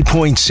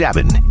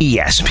 98.7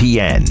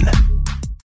 ESPN.